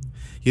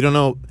 you don't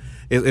know,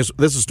 this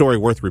is a story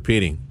worth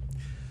repeating.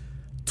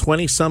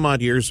 20 some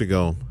odd years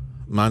ago,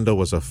 Mando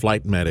was a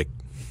flight medic,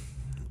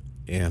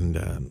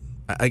 and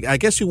I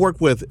guess you worked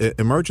with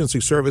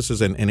emergency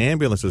services and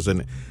ambulances,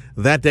 and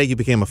that day you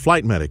became a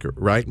flight medic,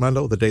 right,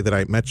 Mando, the day that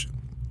I met you?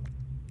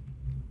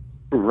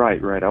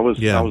 Right. I was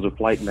a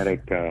flight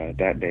medic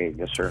that day,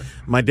 yes, sir.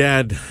 My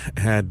dad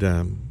had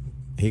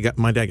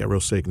my dad got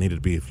real sick, needed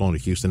to be flown to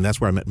Houston.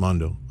 That's where I met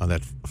Mando, on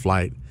that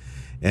flight,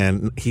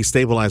 and he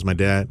stabilized my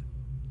dad.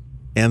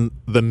 And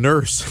the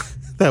nurse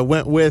that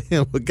went with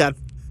him got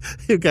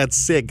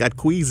sick, got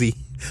queasy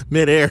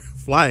midair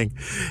flying.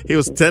 He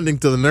was tending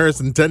to the nurse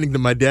and tending to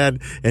my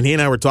dad, and he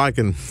and I were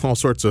talking all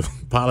sorts of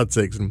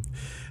politics and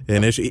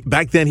issue.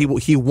 Back then,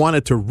 he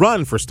wanted to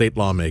run for state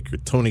lawmaker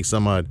 20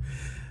 some odd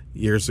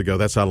years ago.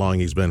 That's how long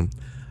he's been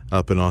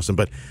up in Austin.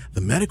 But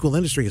the medical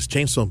industry has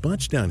changed so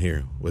much down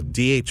here with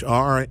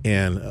DHR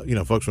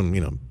and folks from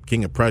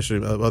King of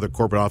Prussia, other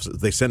corporate offices.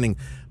 They're sending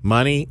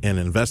money and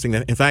investing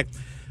that. In fact,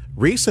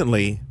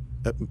 recently,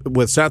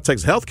 with South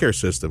Texas healthcare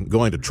system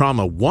going to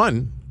Trauma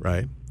 1,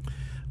 right?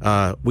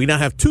 We now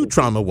have 2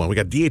 Trauma 1. We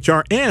got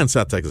DHR and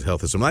South Texas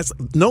Health System. That's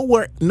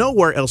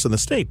nowhere else in the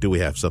state do we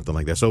have something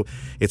like that. So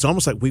it's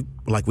almost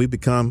like we've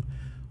become,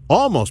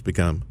 well,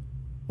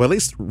 at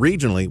least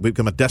regionally, we've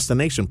become a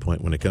destination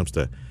point when it comes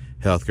to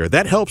healthcare.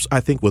 That helps, I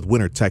think, with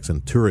winter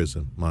Texan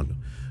tourism, Mondo,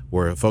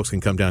 where folks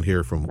can come down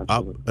here from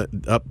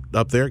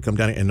up there, come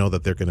down here and know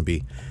that they're going to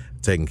be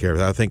taken care of.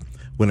 I think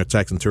winter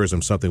Texan tourism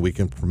is something we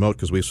can promote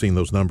because we've seen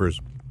those numbers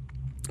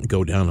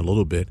go down a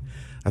little bit.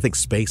 I think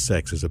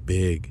SpaceX is a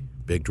big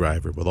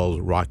driver with all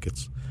the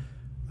rockets,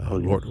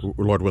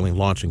 Lord willing,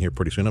 launching here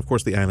pretty soon. Of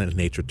course, the island and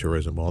nature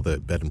tourism, all the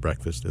bed and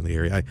breakfast in the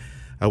area.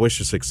 I wish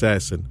you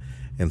success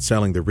in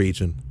selling the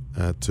region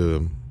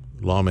to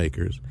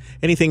lawmakers.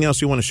 Anything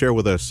else you want to share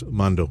with us,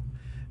 Mando,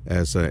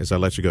 as I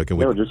let you go? I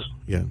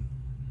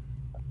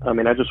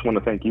just want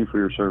to thank you for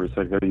your service.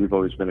 I know you've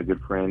always been a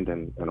good friend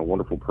and a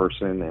wonderful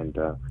person, and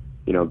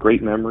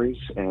great memories.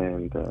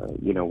 And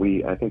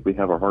I think we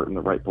have our heart in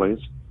the right place.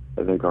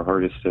 I think our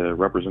heart is to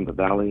represent the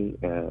Valley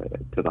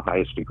to the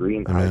highest degree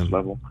and the highest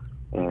level,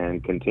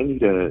 and continue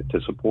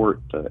to support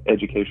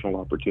educational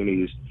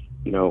opportunities.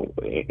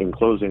 In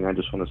closing, I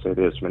just want to say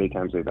this. Many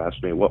times they've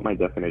asked me what my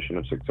definition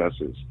of success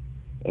is.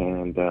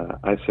 And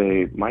I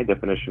say my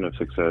definition of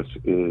success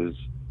is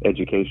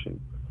education.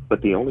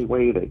 But the only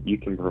way that you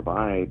can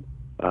provide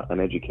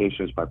an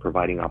education is by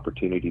providing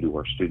opportunity to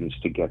our students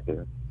to get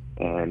there.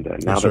 And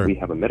now that we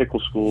have a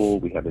medical school,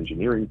 we have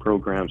engineering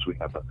programs, we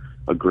have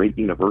a great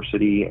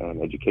university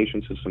and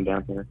education system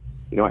down here,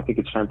 I think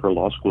it's time for a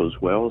law school as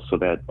well, so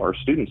that our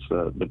students,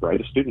 the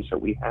brightest students that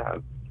we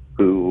have,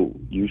 who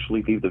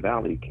usually leave the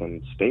Valley,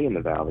 can stay in the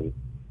Valley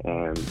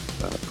and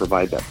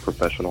provide that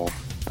professional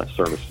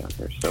service down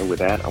here. So with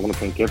that, I want to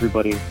thank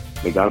everybody.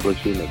 May God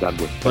bless you. May God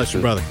bless Texas. Bless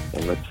you, brother.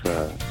 And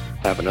let's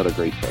have another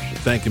great session.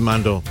 Thank you,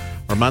 Mando.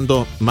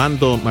 Armando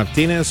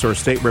Martinez, or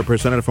State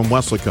Representative from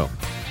Weslaco.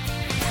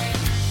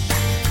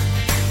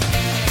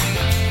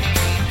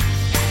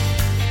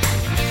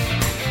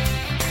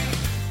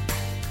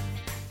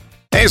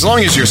 As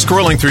long as you're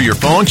scrolling through your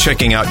phone,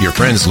 checking out your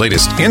friend's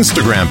latest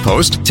Instagram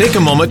post, take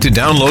a moment to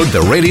download the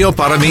Radio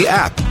Para Mi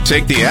app.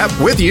 Take the app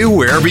with you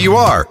wherever you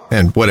are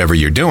and whatever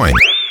you're doing.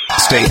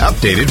 Stay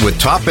updated with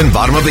top and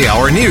bottom of the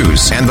hour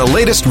news and the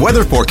latest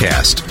weather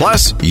forecast.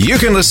 Plus, you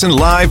can listen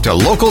live to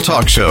local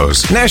talk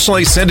shows,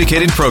 nationally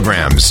syndicated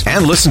programs,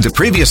 and listen to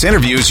previous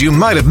interviews you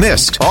might have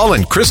missed, all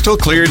in crystal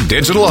clear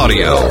digital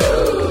audio.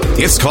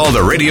 It's called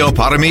the Radio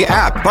Para Mi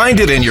app. Find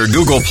it in your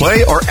Google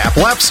Play or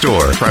Apple App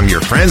Store from your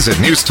friends at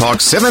News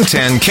Talk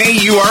 710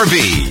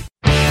 KURV.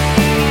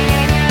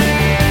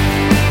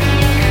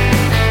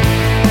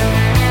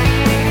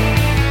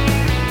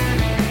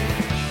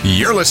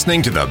 You're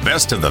listening to the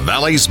best of the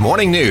Valley's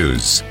morning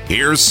news.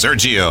 Here's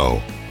Sergio.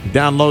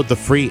 Download the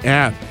free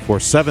app for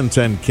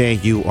 710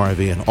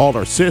 KURV and all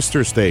our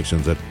sister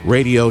stations at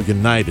Radio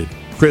United.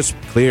 Crisp,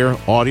 clear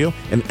audio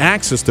and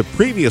access to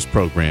previous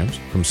programs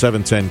from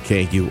 710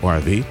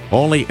 KURV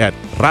only at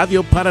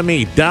Radio Para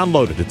Mi.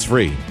 Download it. It's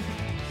free.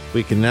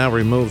 we can now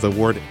remove the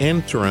word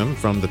interim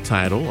from the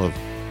title of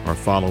our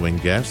following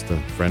guest, a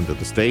friend of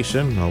the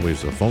station,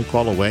 always a phone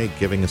call away,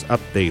 giving us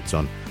updates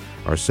on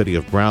our city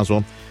of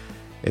Brownsville.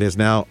 It is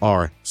now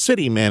our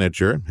city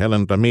manager,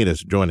 Helen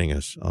Ramirez, joining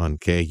us on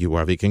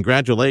KURV.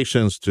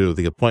 Congratulations to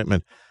the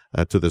appointment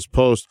to this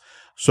post.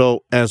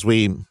 So as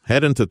we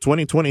head into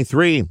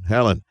 2023,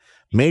 Helen,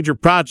 major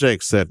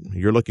projects that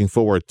you're looking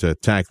forward to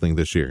tackling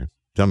this year.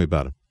 Tell me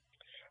about it.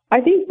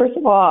 I think, first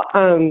of all,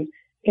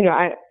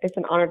 it's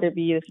an honor to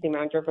be the city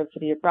manager for the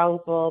city of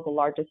Brownsville, the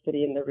largest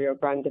city in the Rio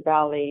Grande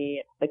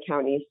Valley, the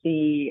county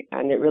seat,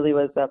 and it really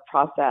was a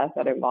process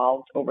that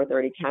involved over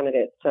 30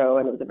 candidates.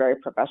 And it was a very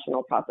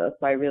professional process.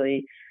 So I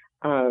really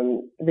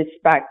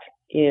respect,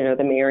 the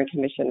mayor and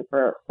commission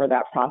for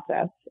that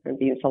process and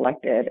being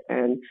selected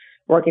and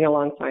working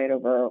alongside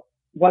over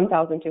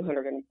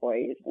 1,200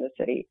 employees in the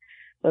city.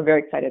 So I'm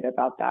very excited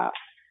about that.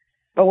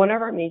 But one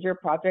of our major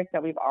projects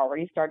that we've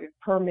already started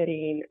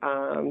permitting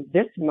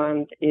this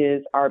month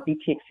is our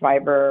BTX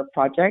fiber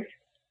project.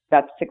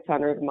 That's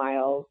 600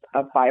 miles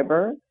of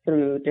fiber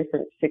through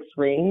different 6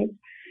 rings.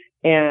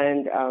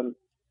 And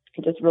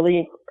just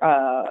really,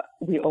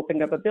 we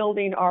opened up a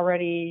building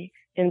already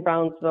in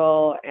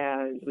Brownsville,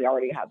 and we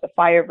already have the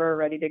fiber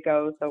ready to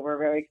go. So we're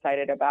very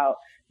excited about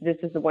this.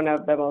 Is one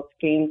of the most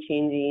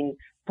game-changing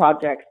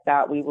projects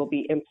that we will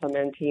be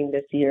implementing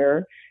this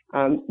year.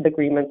 The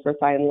agreements were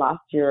signed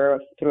last year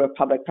through a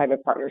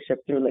public-private partnership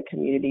through the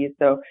community.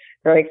 So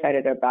very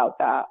excited about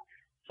that.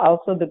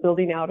 Also, the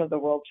building out of the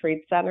World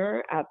Trade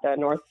Center at the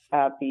north,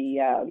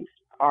 the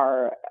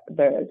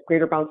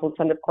Greater Brownsville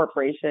Incentive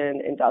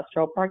Corporation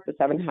Industrial Park, the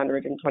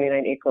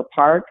 729-acre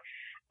park.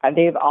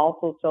 They've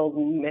also sold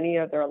many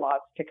of their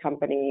lots to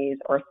companies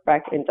or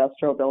spec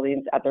industrial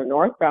buildings at their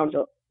North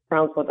Brownsville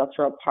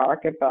Industrial Park.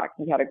 In fact,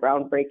 we had a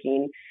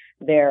groundbreaking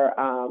there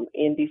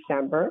in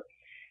December.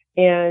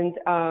 And,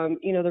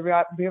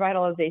 the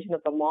revitalization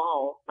of the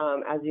mall,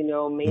 as you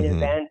know, main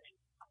event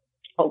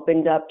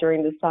opened up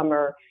during the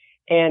summer,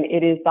 and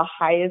it is the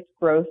highest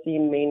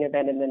grossing main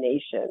event in the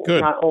nation.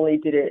 Good. Not only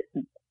did it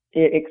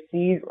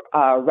exceed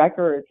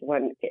records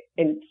when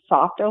in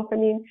soft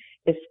opening,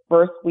 its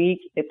first week,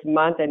 its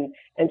month, and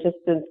just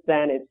since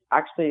then,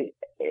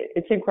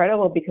 it's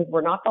incredible because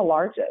we're not the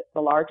largest.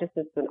 The largest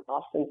is in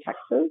Austin,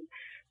 Texas.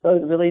 So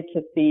really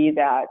to see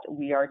that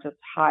we are just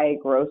high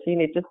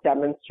grossing, it just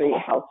demonstrates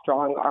how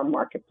strong our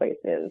marketplace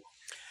is.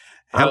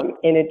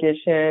 In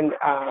addition,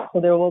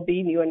 so there will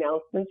be new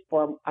announcements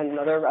for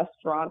another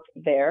restaurant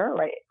there,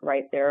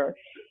 right there.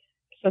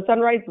 So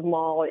Sunrise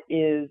Mall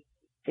is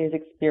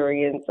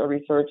experienced a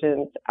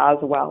resurgence as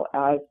well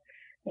as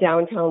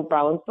downtown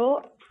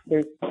Brownsville.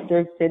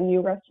 There's been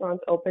new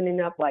restaurants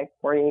opening up like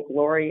Morning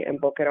Glory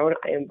and Boquerón.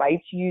 I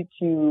invite you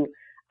to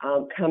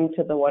come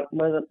to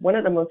one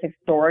of the most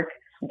historic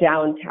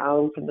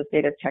downtowns in the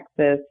state of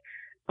Texas.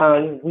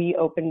 We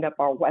opened up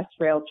our West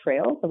Rail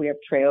Trail, so we have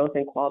trails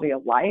and quality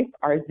of life.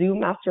 Our zoo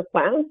master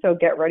plan, so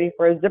get ready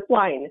for a zip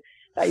line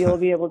that you'll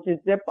be able to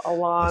zip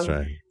along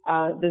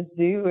the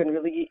zoo and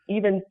really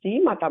even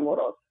see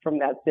Matamoros from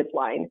that zip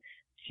line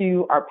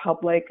to our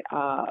public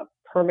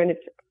permanent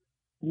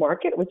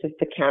market, which is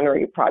the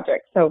Cannery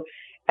Project. So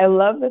I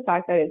love the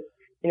fact that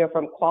it's,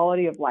 from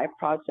quality of life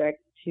project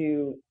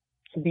to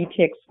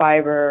BTX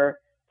fiber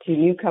to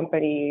new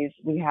companies.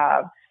 We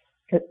have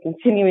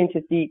continuing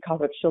to see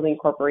Cosmic Shielding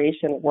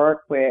Corporation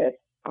work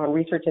on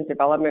research and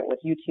development with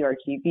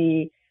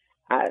UTRGV,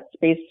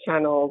 Space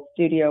Channel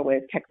Studio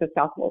with Texas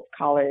Southwest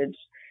College,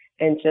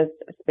 and just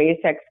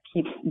SpaceX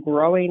keeps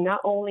growing not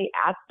only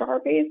at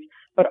Starbase,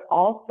 but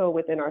also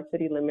within our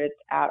city limits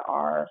at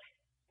our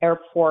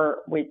airport,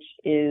 which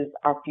is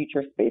our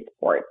future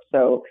spaceport.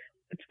 So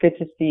it's good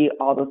to see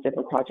all those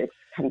different projects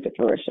come to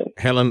fruition.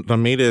 Helen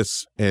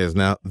Ramirez is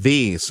now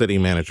the city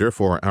manager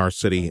for our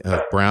city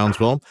of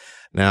Brownsville.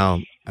 Now,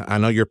 I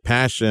know your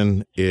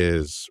passion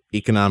is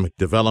economic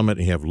development.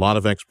 You have a lot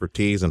of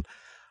expertise and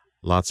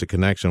lots of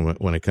connection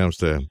when it comes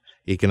to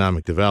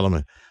economic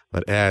development.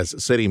 But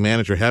as city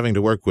manager, having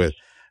to work with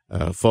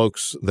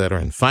folks that are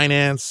in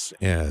finance,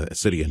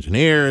 city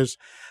engineers,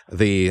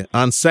 the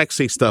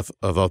unsexy stuff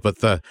but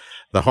the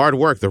hard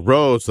work, the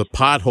roads, the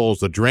potholes,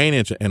 the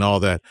drainage, and all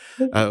that.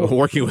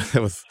 Working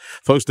with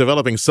folks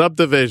developing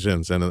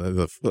subdivisions and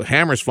the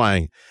hammers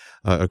flying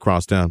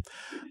across town.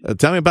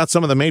 Tell me about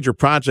some of the major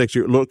projects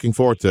you're looking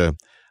forward to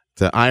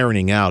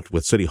ironing out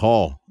with City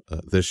Hall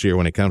this year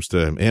when it comes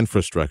to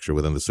infrastructure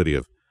within the city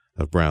of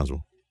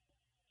Brownsville.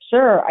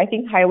 Sure. I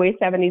think Highway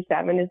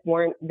 77 is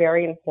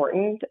very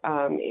important.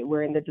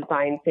 We're in the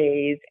design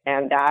phase,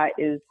 and that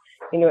is,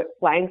 it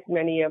flanks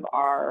many of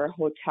our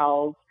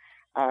hotels,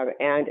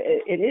 and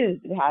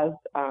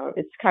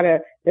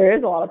there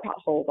is a lot of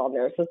potholes on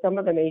there. So some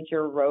of the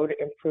major road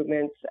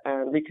improvements,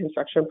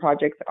 reconstruction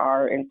projects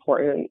are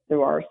important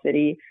through our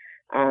city.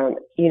 And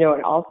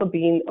also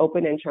being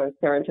open and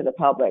transparent to the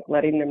public,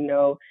 letting them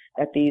know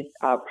that these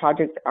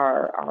projects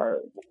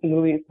are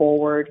moving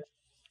forward.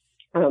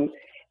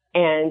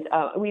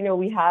 We know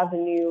we have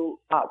new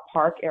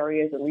park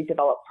areas and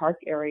redeveloped park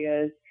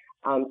areas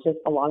just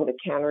along the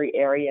Cannery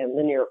area and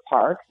Linear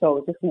Park.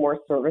 So just more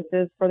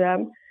services for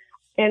them.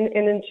 And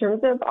in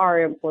terms of our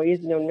employees,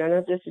 none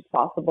of this is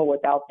possible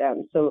without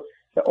them. So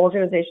the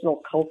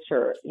organizational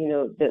culture,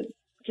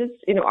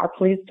 our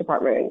police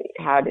department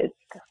had its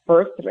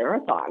first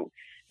marathon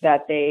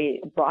that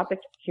they brought the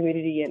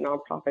community and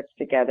nonprofits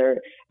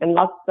together. And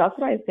that's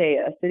what I say.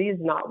 A city is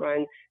not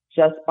run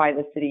just by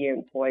the city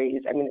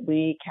employees. I mean,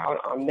 we count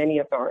on many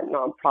of our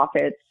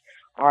nonprofits,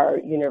 our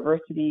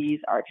universities,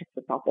 our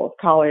Texas Southwest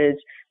College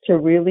to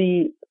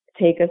really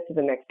take us to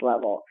the next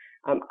level.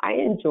 I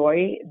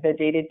enjoy the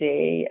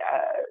day-to-day,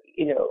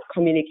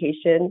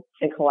 communication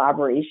and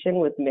collaboration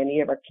with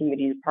many of our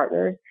community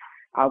partners,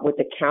 with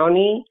the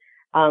county,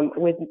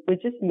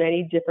 with just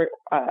many different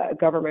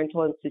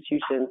governmental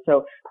institutions.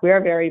 So we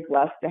are very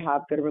blessed to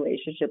have good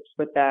relationships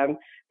with them,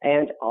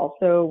 and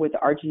also with the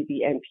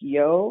RGV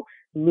NPO,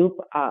 Loop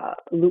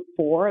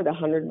 4, the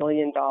 $100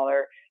 million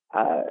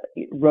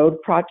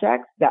road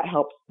project that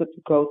helps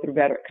go through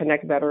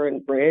Connect Veteran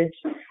Bridge,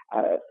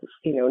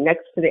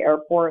 next to the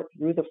airport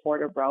through the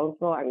Port of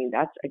Brownsville. I mean,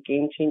 that's a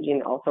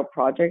game-changing also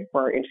project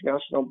for our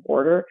international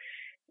border.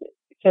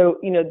 So,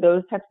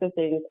 those types of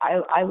things.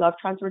 I love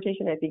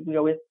transportation. I think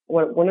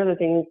one of the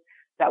things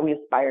that we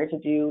aspire to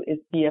do is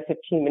be a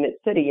 15-minute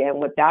city. And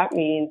what that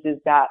means is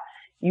that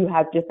you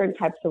have different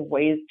types of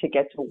ways to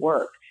get to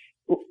work.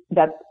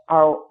 That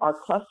our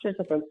clusters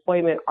of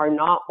employment are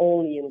not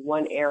only in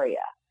one area,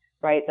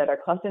 right? That our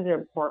clusters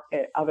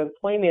of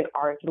employment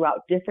are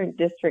throughout different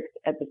districts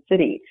at the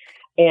city.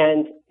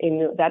 And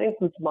that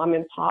includes mom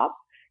and pop,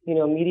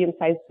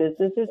 medium-sized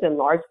businesses and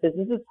large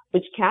businesses,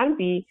 which can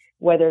be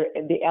whether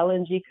the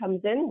LNG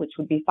comes in, which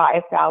would be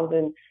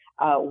 5,000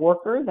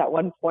 workers at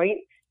one point,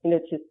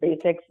 to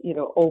SpaceX,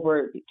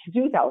 over to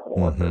 2,000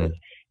 workers,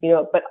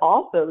 but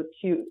also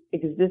to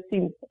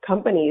existing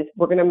companies.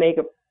 We're going to make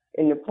an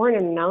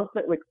important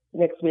announcement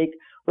next week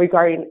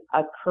regarding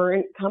a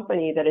current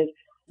company that is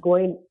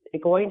going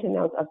to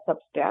announce a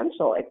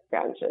substantial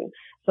expansion.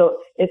 So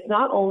it's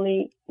not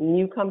only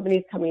new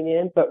companies coming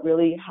in, but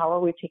really how are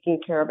we taking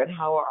care of it?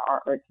 How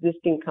are our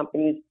existing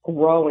companies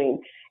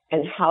growing?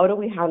 And how do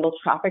we handle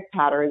traffic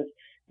patterns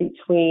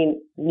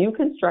between new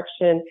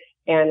construction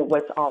and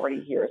what's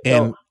already here?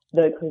 So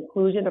the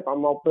conclusion of our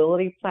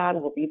mobility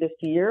plan will be this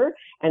year,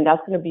 and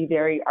that's going to be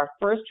our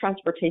first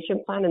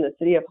transportation plan in the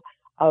city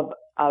of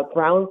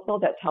Brownsville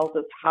that tells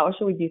us how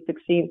should we be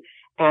succeeding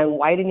and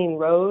widening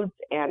roads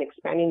and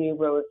expanding new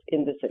roads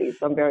in the city.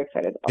 So I'm very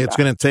excited about that. It's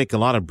going to take a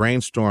lot of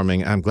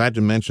brainstorming. I'm glad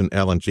you mentioned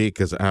LNG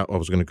because I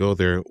was going to go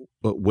there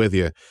with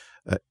you.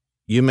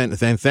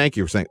 Thank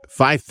you for saying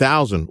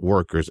 5,000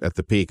 workers at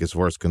the peak as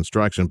far as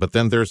construction, but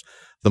then there's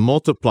the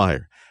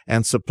multiplier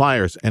and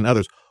suppliers and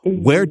others.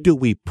 Mm-hmm. Where do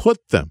we put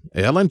them?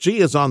 LNG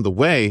is on the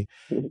way,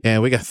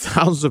 and we got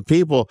thousands of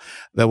people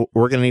that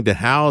we're going to need to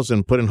house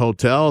and put in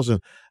hotels. And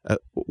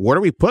where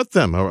do we put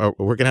them? We're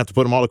going to have to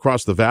put them all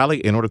across the valley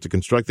in order to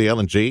construct the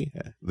LNG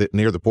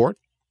near the port?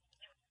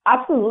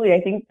 Absolutely.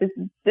 I think this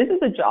is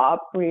a job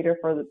creator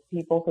for the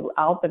people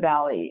throughout the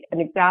valley.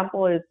 An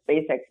example is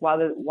SpaceX.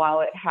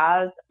 While it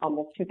has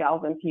almost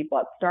 2,000 people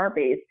at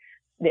Starbase,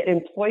 it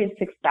employs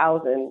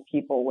 6,000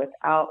 people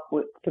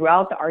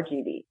throughout the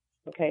RGV.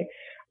 Okay.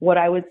 What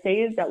I would say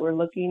is that we're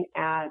looking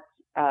at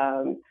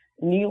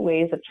new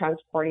ways of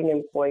transporting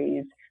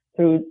employees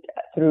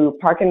through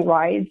park and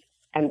rides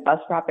and bus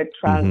rapid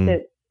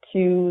transit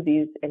to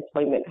these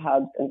employment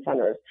hubs and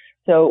centers.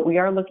 So we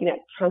are looking at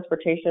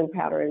transportation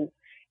patterns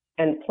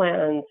and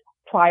plans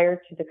prior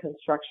to the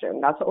construction.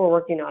 That's what we're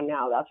working on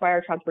now. That's why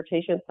our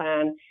transportation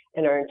plan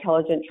and our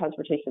intelligent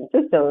transportation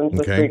systems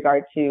with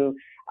regard to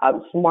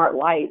smart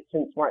lights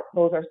and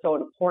those are so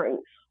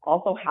important.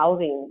 Also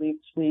housing.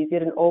 We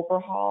did an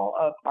overhaul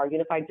of our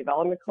Unified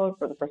Development Code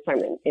for the first time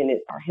in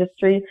our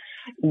history.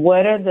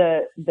 What are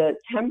the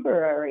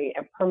temporary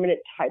and permanent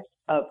types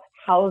of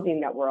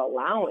housing that we're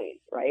allowing,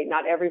 right?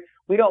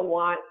 We don't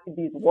want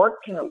these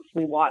work camps.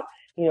 We want,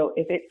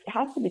 if it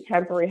has to be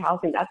temporary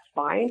housing, that's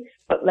fine,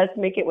 but let's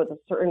make it with a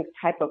certain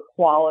type of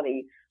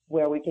quality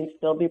where we can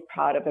still be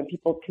proud of and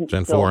people can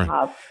still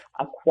have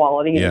a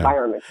quality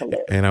environment to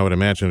live. And I would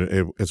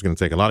imagine it's going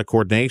to take a lot of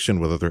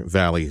coordination with other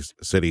valley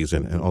cities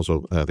and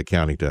also the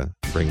county to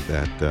bring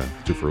that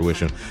to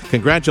fruition.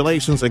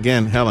 Congratulations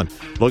again, Helen.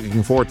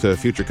 Looking forward to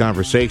future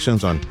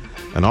conversations on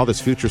all this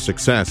future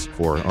success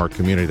for our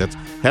community. That's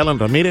Helen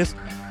Ramirez,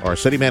 our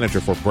city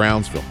manager for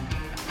Brownsville.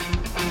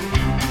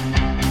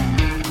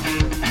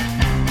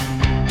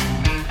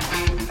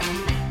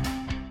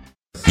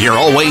 You're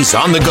always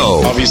on the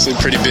go. Obviously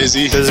pretty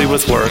busy. Busy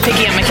with work.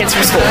 Picking up my kids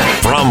from school.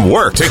 From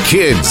work to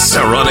kids to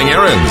running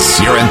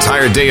errands, your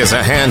entire day is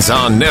a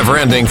hands-on,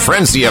 never-ending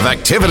frenzy of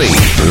activity.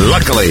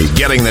 Luckily,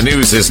 getting the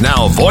news is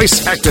now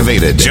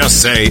voice-activated.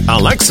 Just say,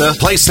 Alexa,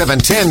 play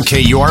 710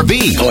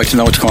 KURV. I like to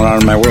know what's going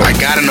on in my world. I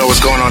gotta know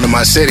what's going on in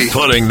my city.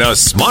 Putting the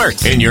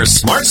smart in your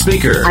smart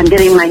speaker. I'm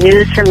getting my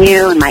news from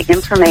you and my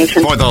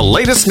information. For the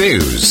latest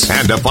news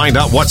and to find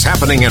out what's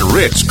happening in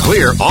rich,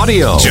 clear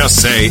audio, just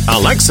say,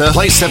 Alexa,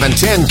 play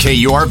 710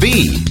 KURV.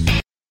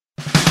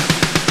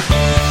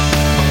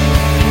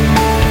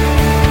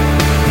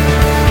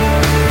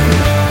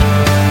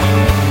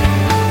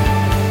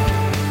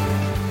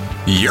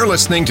 You're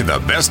listening to the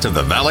best of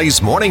the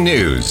Valley's morning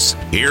news.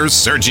 Here's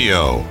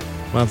Sergio.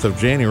 Month of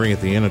January,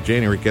 at the end of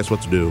January, guess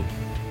what to do?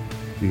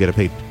 You got to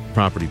pay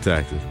property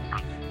taxes.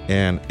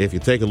 And if you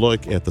take a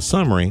look at the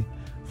summary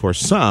for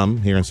some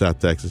here in South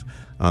Texas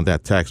on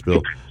that tax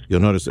bill, you'll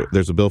notice that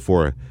there's a bill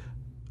for a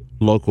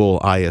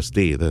local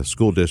ISD, the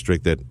school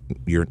district that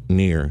you're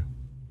near,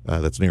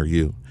 that's near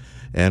you.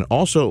 And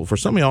also, for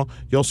some of y'all,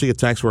 you'll see a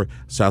tax for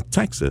South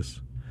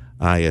Texas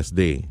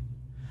ISD.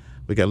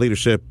 We got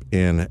leadership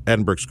in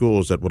Edinburg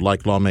schools that would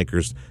like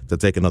lawmakers to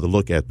take another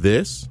look at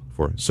this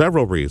for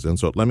several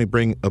reasons. So let me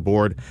bring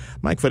aboard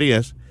Mike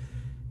Farias,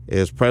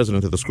 is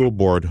president of the school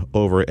board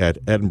over at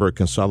Edinburg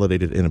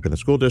Consolidated Independent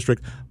School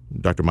District.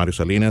 Dr. Mario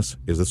Salinas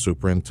is the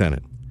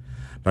superintendent.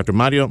 Dr.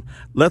 Mario,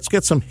 let's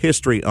get some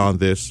history on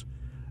this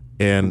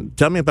and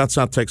tell me about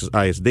South Texas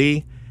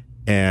ISD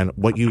and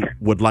what you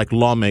would like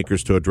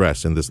lawmakers to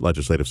address in this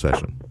legislative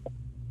session.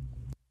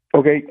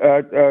 Okay,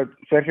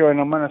 Sergio,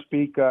 and I'm going to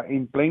speak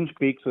in plain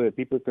speak so that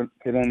people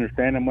can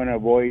understand. I'm going to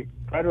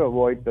try to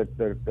avoid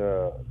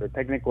the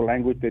technical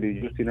language that is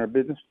used in our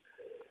business.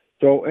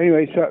 So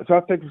anyway,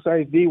 South Texas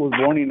ISD was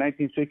born in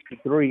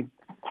 1963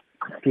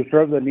 to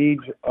serve the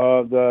needs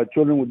of the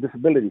children with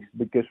disabilities,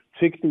 because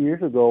 60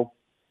 years ago,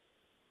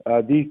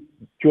 these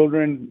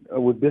children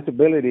with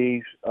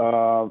disabilities,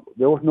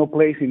 there was no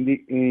place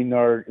in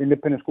our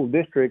independent school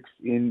districts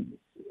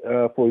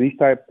for these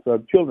types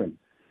of children.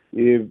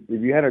 If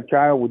you had a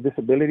child with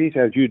disabilities,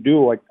 as you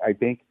do, I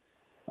think,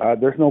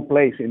 there's no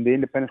place in the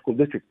independent school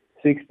district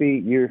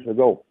 60 years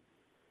ago.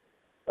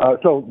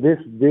 So this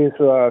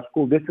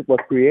school district was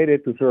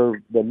created to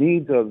serve the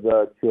needs of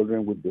the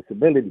children with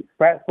disabilities.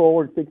 Fast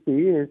forward 60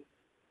 years,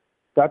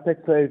 South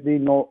Texas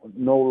ISD no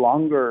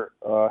longer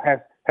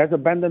has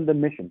abandoned the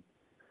mission.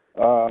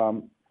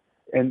 And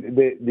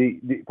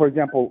for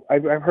example,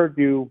 I've heard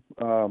you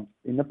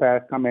in the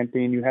past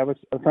commenting you have a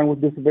son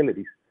with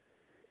disabilities,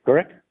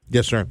 correct?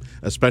 Yes, sir.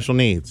 Special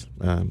needs,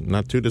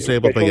 not too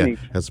disabled, but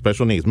has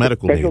special needs,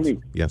 medical needs.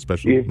 Yeah,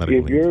 special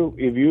medical needs.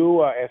 If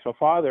you, as a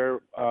father,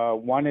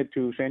 wanted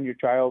to send your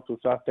child to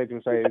South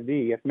Texas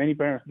ISD, as many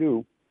parents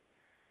do,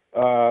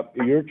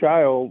 your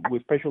child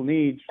with special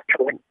needs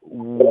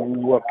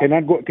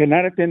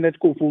cannot attend that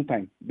school full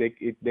time.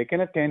 They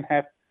can attend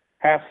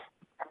half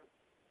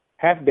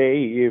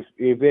day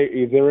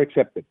if they're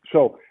accepted.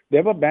 So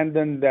they've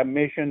abandoned that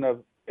mission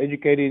of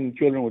educating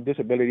children with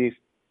disabilities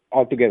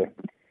altogether.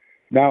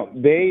 Now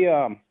they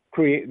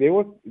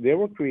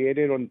were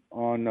created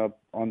on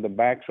the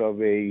backs of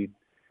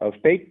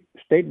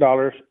state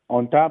dollars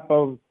on top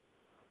of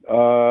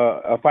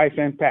a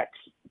 5-cent tax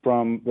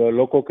from the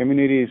local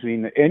communities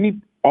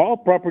in all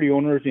property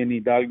owners in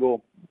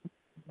Hidalgo,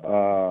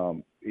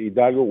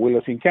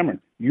 Willis, and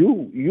Cameron.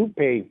 You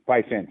pay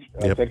 5 cents,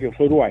 Sergio,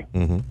 so do I,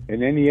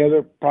 and any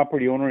other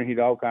property owner in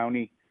Hidalgo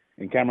County,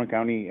 in Cameron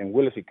County, and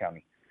Willis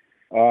County.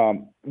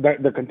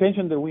 The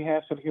contention that we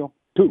have, Sergio,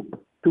 two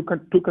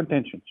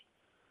contentions.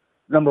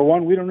 Number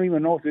one, we don't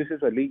even know if this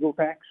is a legal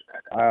tax.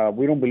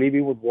 We don't believe it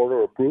was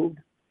voter approved,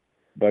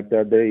 but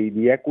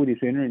the Equity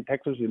Center in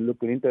Texas is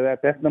looking into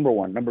that. That's number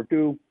one. Number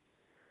two,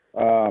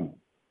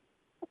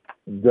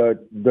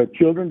 the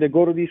children that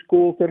go to these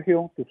schools,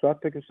 Sergio, to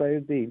South Texas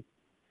ISD,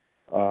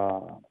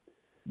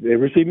 they're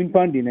receiving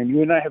funding, and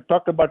you and I have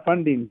talked about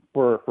funding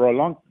for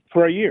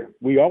a year.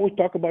 We always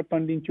talk about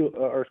funding to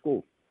our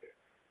schools.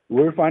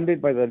 We're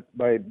funded by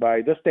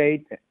the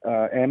state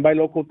and by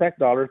local tax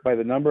dollars by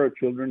the number of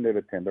children that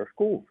attend our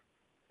schools.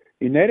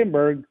 In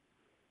Edinburg,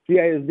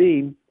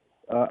 CISD,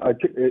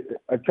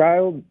 a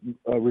child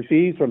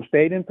receives from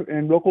state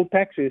and local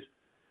taxes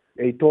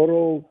a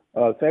total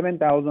of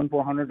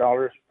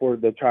 $7,400 for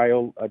the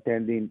child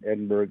attending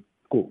Edinburg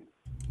school.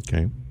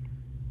 Okay.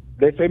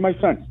 Let's say my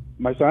son.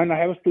 I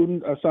have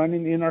a son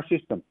in our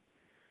system.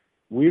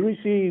 We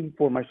receive,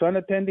 for my son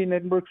attending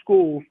Edinburg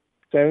schools,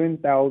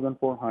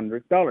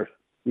 $7,400.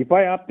 If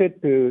I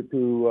opted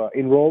to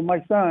enroll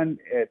my son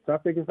at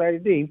South Texas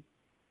ISD,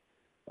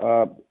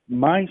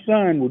 my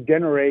son would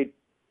generate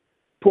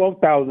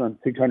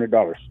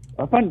 $12,600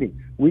 of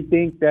funding. We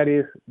think that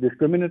is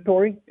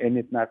discriminatory, and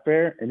it's not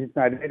fair, and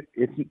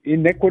it's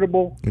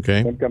inequitable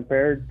when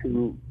compared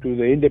to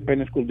the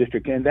independent school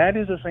district. And that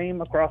is the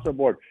same across the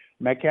board.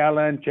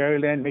 McAllen,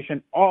 Cherryland,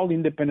 Mission, all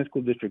independent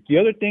school districts. The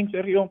other thing,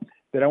 Sergio,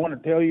 that I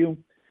want to tell you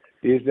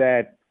is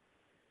that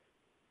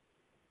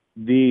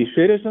the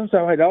citizens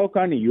of Hidalgo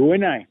County, you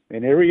and I,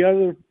 and every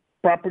other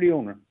property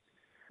owner,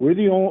 we're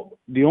the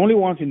only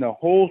ones in the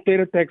whole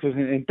state of Texas,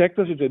 and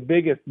Texas is as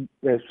big as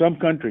some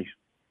countries,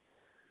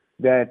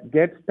 that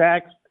gets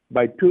taxed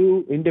by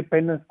two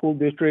independent school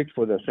districts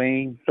for the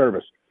same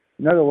service.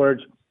 In other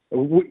words,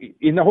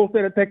 in the whole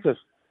state of Texas,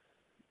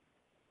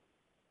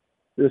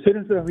 the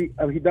citizens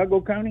of Hidalgo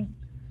County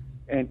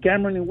and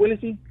Cameron and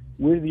Willacy,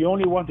 we're the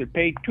only ones that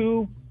pay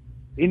two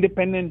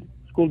independent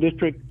school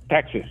district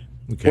taxes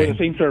for the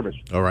same service.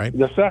 All right.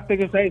 The South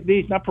Texas ISD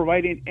is not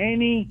providing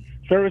any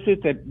services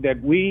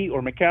that we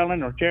or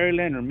McAllen or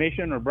Cherryland or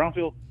Mission or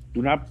Brownsville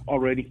do not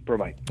already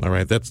provide. All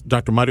right. That's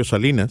Dr. Mario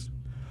Salinas,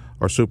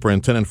 our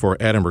superintendent for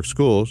Edinburg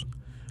Schools.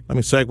 Let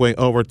me segue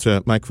over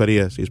to Mike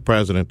Farias. He's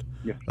president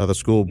of the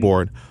school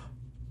board.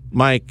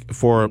 Mike,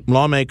 for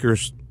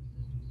lawmakers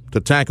to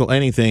tackle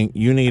anything,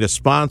 you need a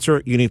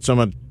sponsor. You need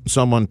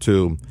someone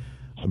to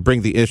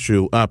bring the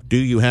issue up. Do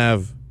you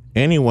have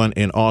anyone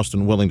in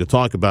Austin willing to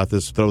talk about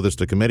this, throw this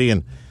to committee,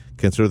 and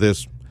consider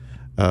this,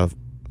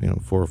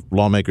 for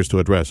lawmakers to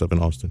address up in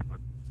Austin?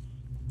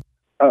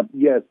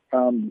 Yes.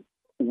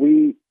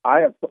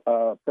 I have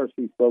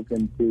personally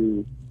spoken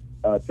to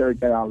Terry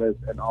Canales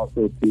and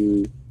also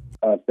to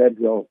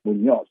Sergio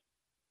Munoz.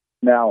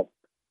 Now,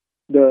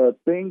 the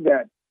thing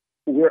that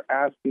we're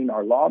asking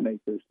our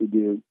lawmakers to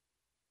do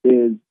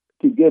is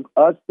to give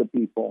us, the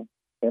people,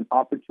 an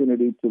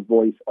opportunity to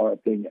voice our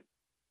opinion.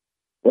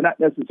 We're not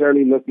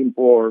necessarily looking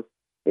for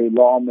a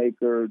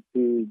lawmaker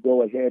to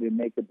go ahead and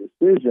make a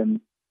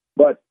decision,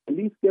 but at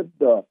least give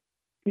the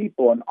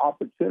people an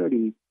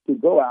opportunity to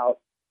go out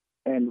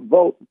and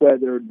vote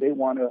whether they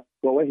want to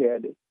go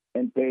ahead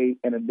and pay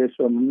an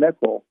additional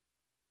nickel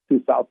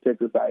to South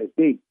Texas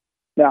ISD.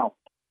 Now,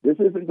 this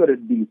isn't going to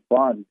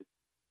defund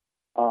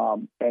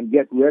and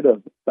get rid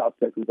of South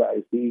Texas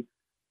ISD.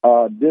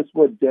 This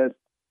would just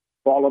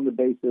fall on the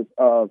basis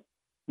of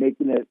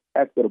making it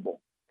equitable,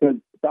 because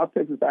South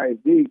Texas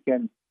ISD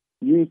can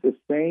use the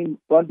same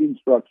funding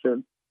structure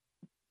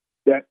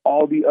that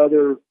all the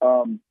other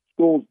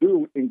schools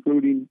do,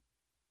 including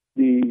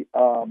the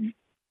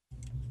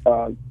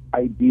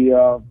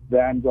IDEA,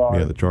 Vanguard.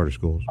 Yeah, the charter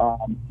schools.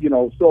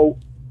 So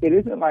it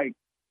isn't like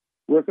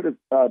we're going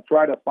to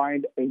try to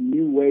find a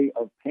new way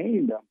of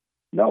paying them.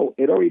 No,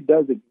 it already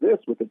does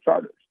exist with the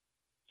charters.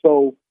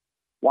 So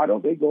why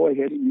don't they go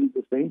ahead and use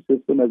the same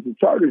system as the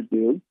charters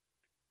do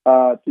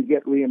to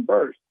get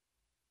reimbursed?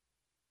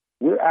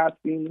 We're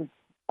asking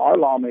our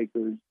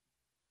lawmakers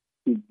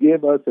to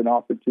give us an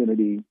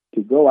opportunity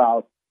to go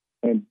out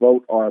and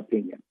vote our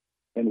opinion.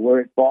 And where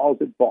it falls,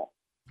 it falls.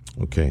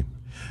 Okay.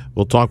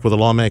 We'll talk with the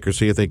lawmakers,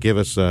 see if they give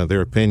us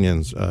their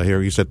opinions here.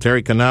 You said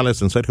Terry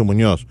Canales and Sergio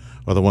Munoz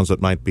are the ones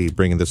that might be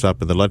bringing this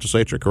up in the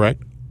legislature,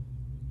 correct?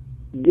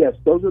 Yes,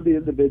 those are the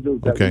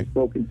individuals that we've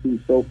spoken to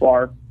so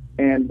far.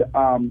 And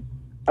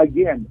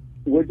again,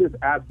 we're just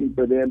asking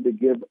for them to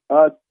give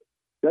us,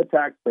 the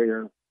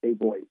taxpayer, a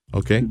voice.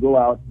 Okay. To go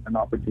out and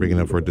opportunity. Bringing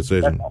up for a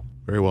decision.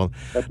 Very well.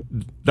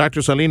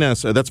 Dr.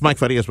 Salinas, that's Mike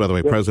Farias, by the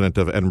way, president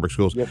of Edinburg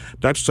Schools. Yes.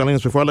 Dr.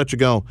 Salinas, before I let you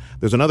go,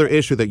 there's another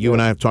issue that you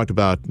and I have talked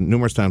about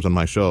numerous times on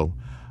my show,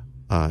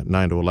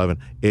 9 to 11,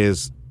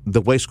 is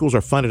the way schools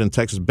are funded in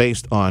Texas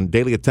based on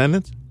daily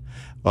attendance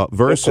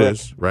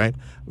versus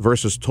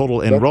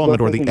total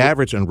enrollment, or the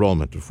average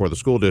enrollment for the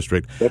school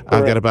district.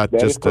 I've got about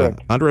just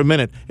under a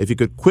minute. If you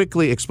could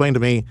quickly explain to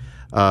me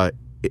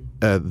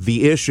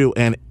the issue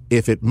and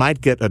if it might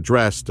get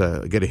addressed,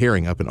 get a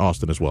hearing up in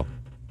Austin as well.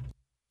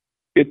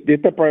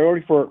 It's a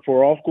priority for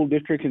all school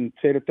districts in the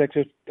state of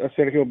Texas,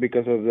 Sergio,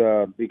 because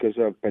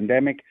of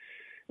pandemic.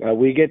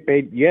 We get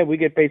paid. Yeah, we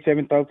get paid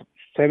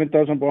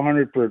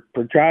 $7,400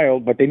 per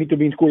child, but they need to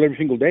be in school every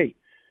single day,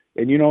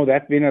 and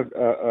that's been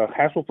a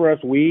hassle for us.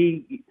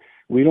 We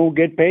don't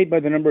get paid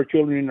by the number of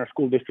children in our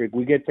school district.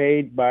 We get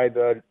paid by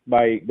the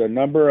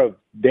number of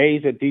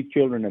days that these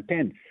children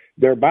attend.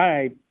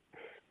 Thereby,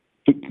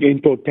 in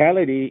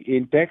totality,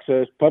 in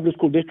Texas, public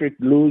school districts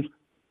lose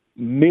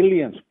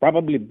millions,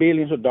 probably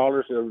billions of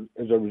dollars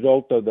as a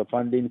result of the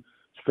funding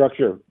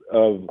structure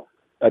of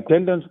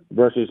attendance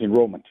versus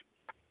enrollment.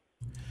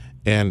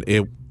 And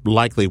it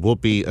likely will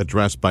be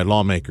addressed by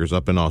lawmakers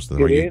up in Austin.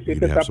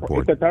 It's a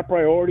top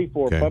priority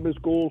for public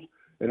schools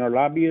and our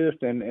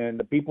lobbyists and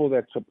the people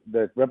that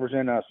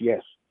represent us,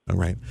 yes. All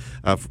right.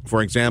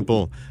 For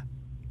example,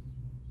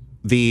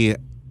 the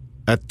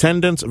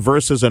attendance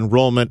versus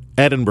enrollment,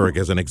 Edinburg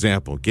as an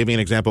example. Give me an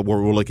example where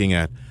we're looking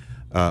at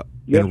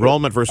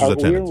enrollment versus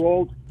attendance.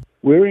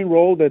 We're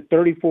enrolled at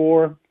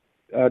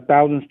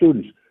 34,000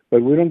 students,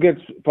 but we don't get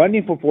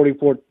funding for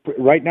 44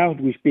 right now as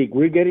we speak.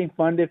 We're getting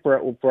funded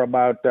for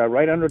about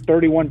right under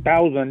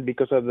 31,000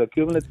 because of the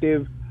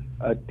cumulative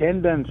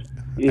attendance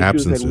issues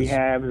absences that we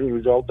have as a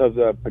result of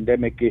the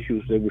pandemic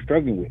issues that we're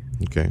struggling with.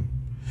 Okay.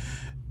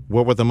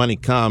 Where would the money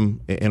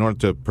come in order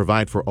to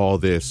provide for all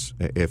this?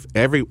 If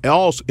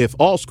all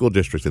school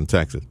districts in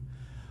Texas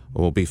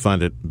will be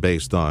funded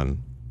based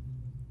on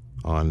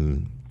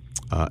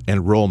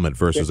enrollment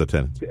versus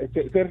attendance?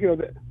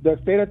 Sergio, the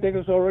state of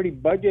Texas already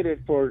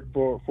budgeted for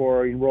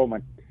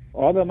enrollment.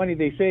 All the money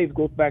they save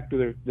goes back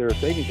to their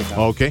savings account.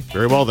 Okay,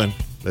 very well then.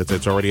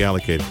 It's already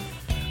allocated.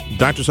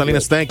 Dr.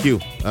 Salinas, thank you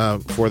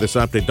for this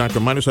update. Dr.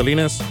 Manuel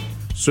Salinas,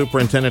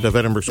 Superintendent of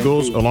Edinburg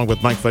Schools, along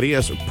with Mike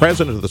Farias,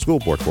 President of the School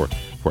Board for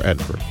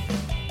Edinburg.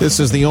 This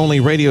is the only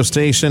radio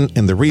station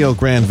in the Rio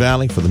Grande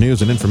Valley for the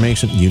news and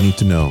information you need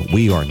to know.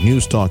 We are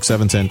News Talk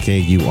 710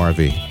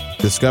 KURV.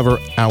 Discover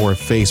our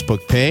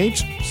Facebook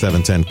page,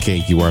 710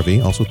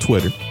 KURV, also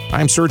Twitter.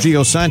 I'm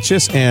Sergio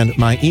Sanchez, and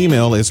my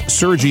email is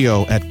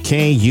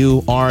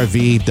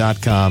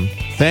sergio@kurv.com.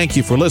 Thank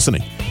you for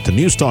listening to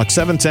News Talk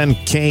 710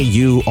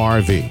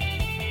 KURV.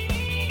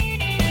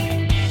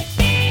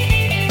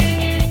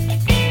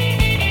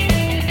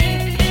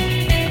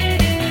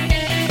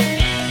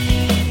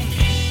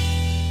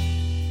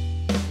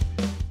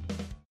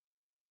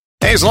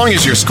 Hey, as long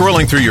as you're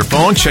scrolling through your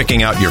phone,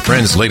 checking out your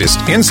friend's latest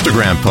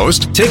Instagram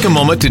post, take a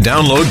moment to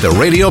download the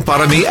Radio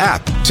Para Mi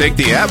app. Take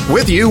the app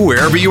with you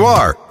wherever you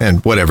are and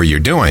whatever you're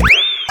doing.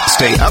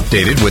 Stay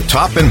updated with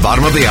top and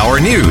bottom of the hour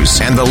news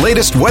and the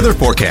latest weather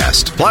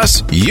forecast.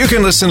 Plus, you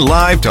can listen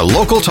live to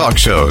local talk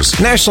shows,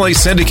 nationally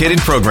syndicated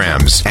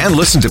programs, and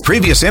listen to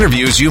previous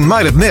interviews you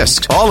might have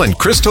missed, all in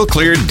crystal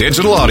clear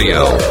digital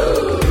audio.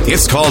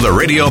 It's called the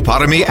Radio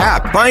Para Mi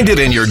app. Find it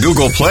in your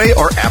Google Play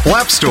or Apple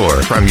App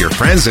Store from your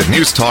friends at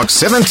News Talk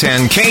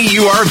 710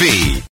 KURV.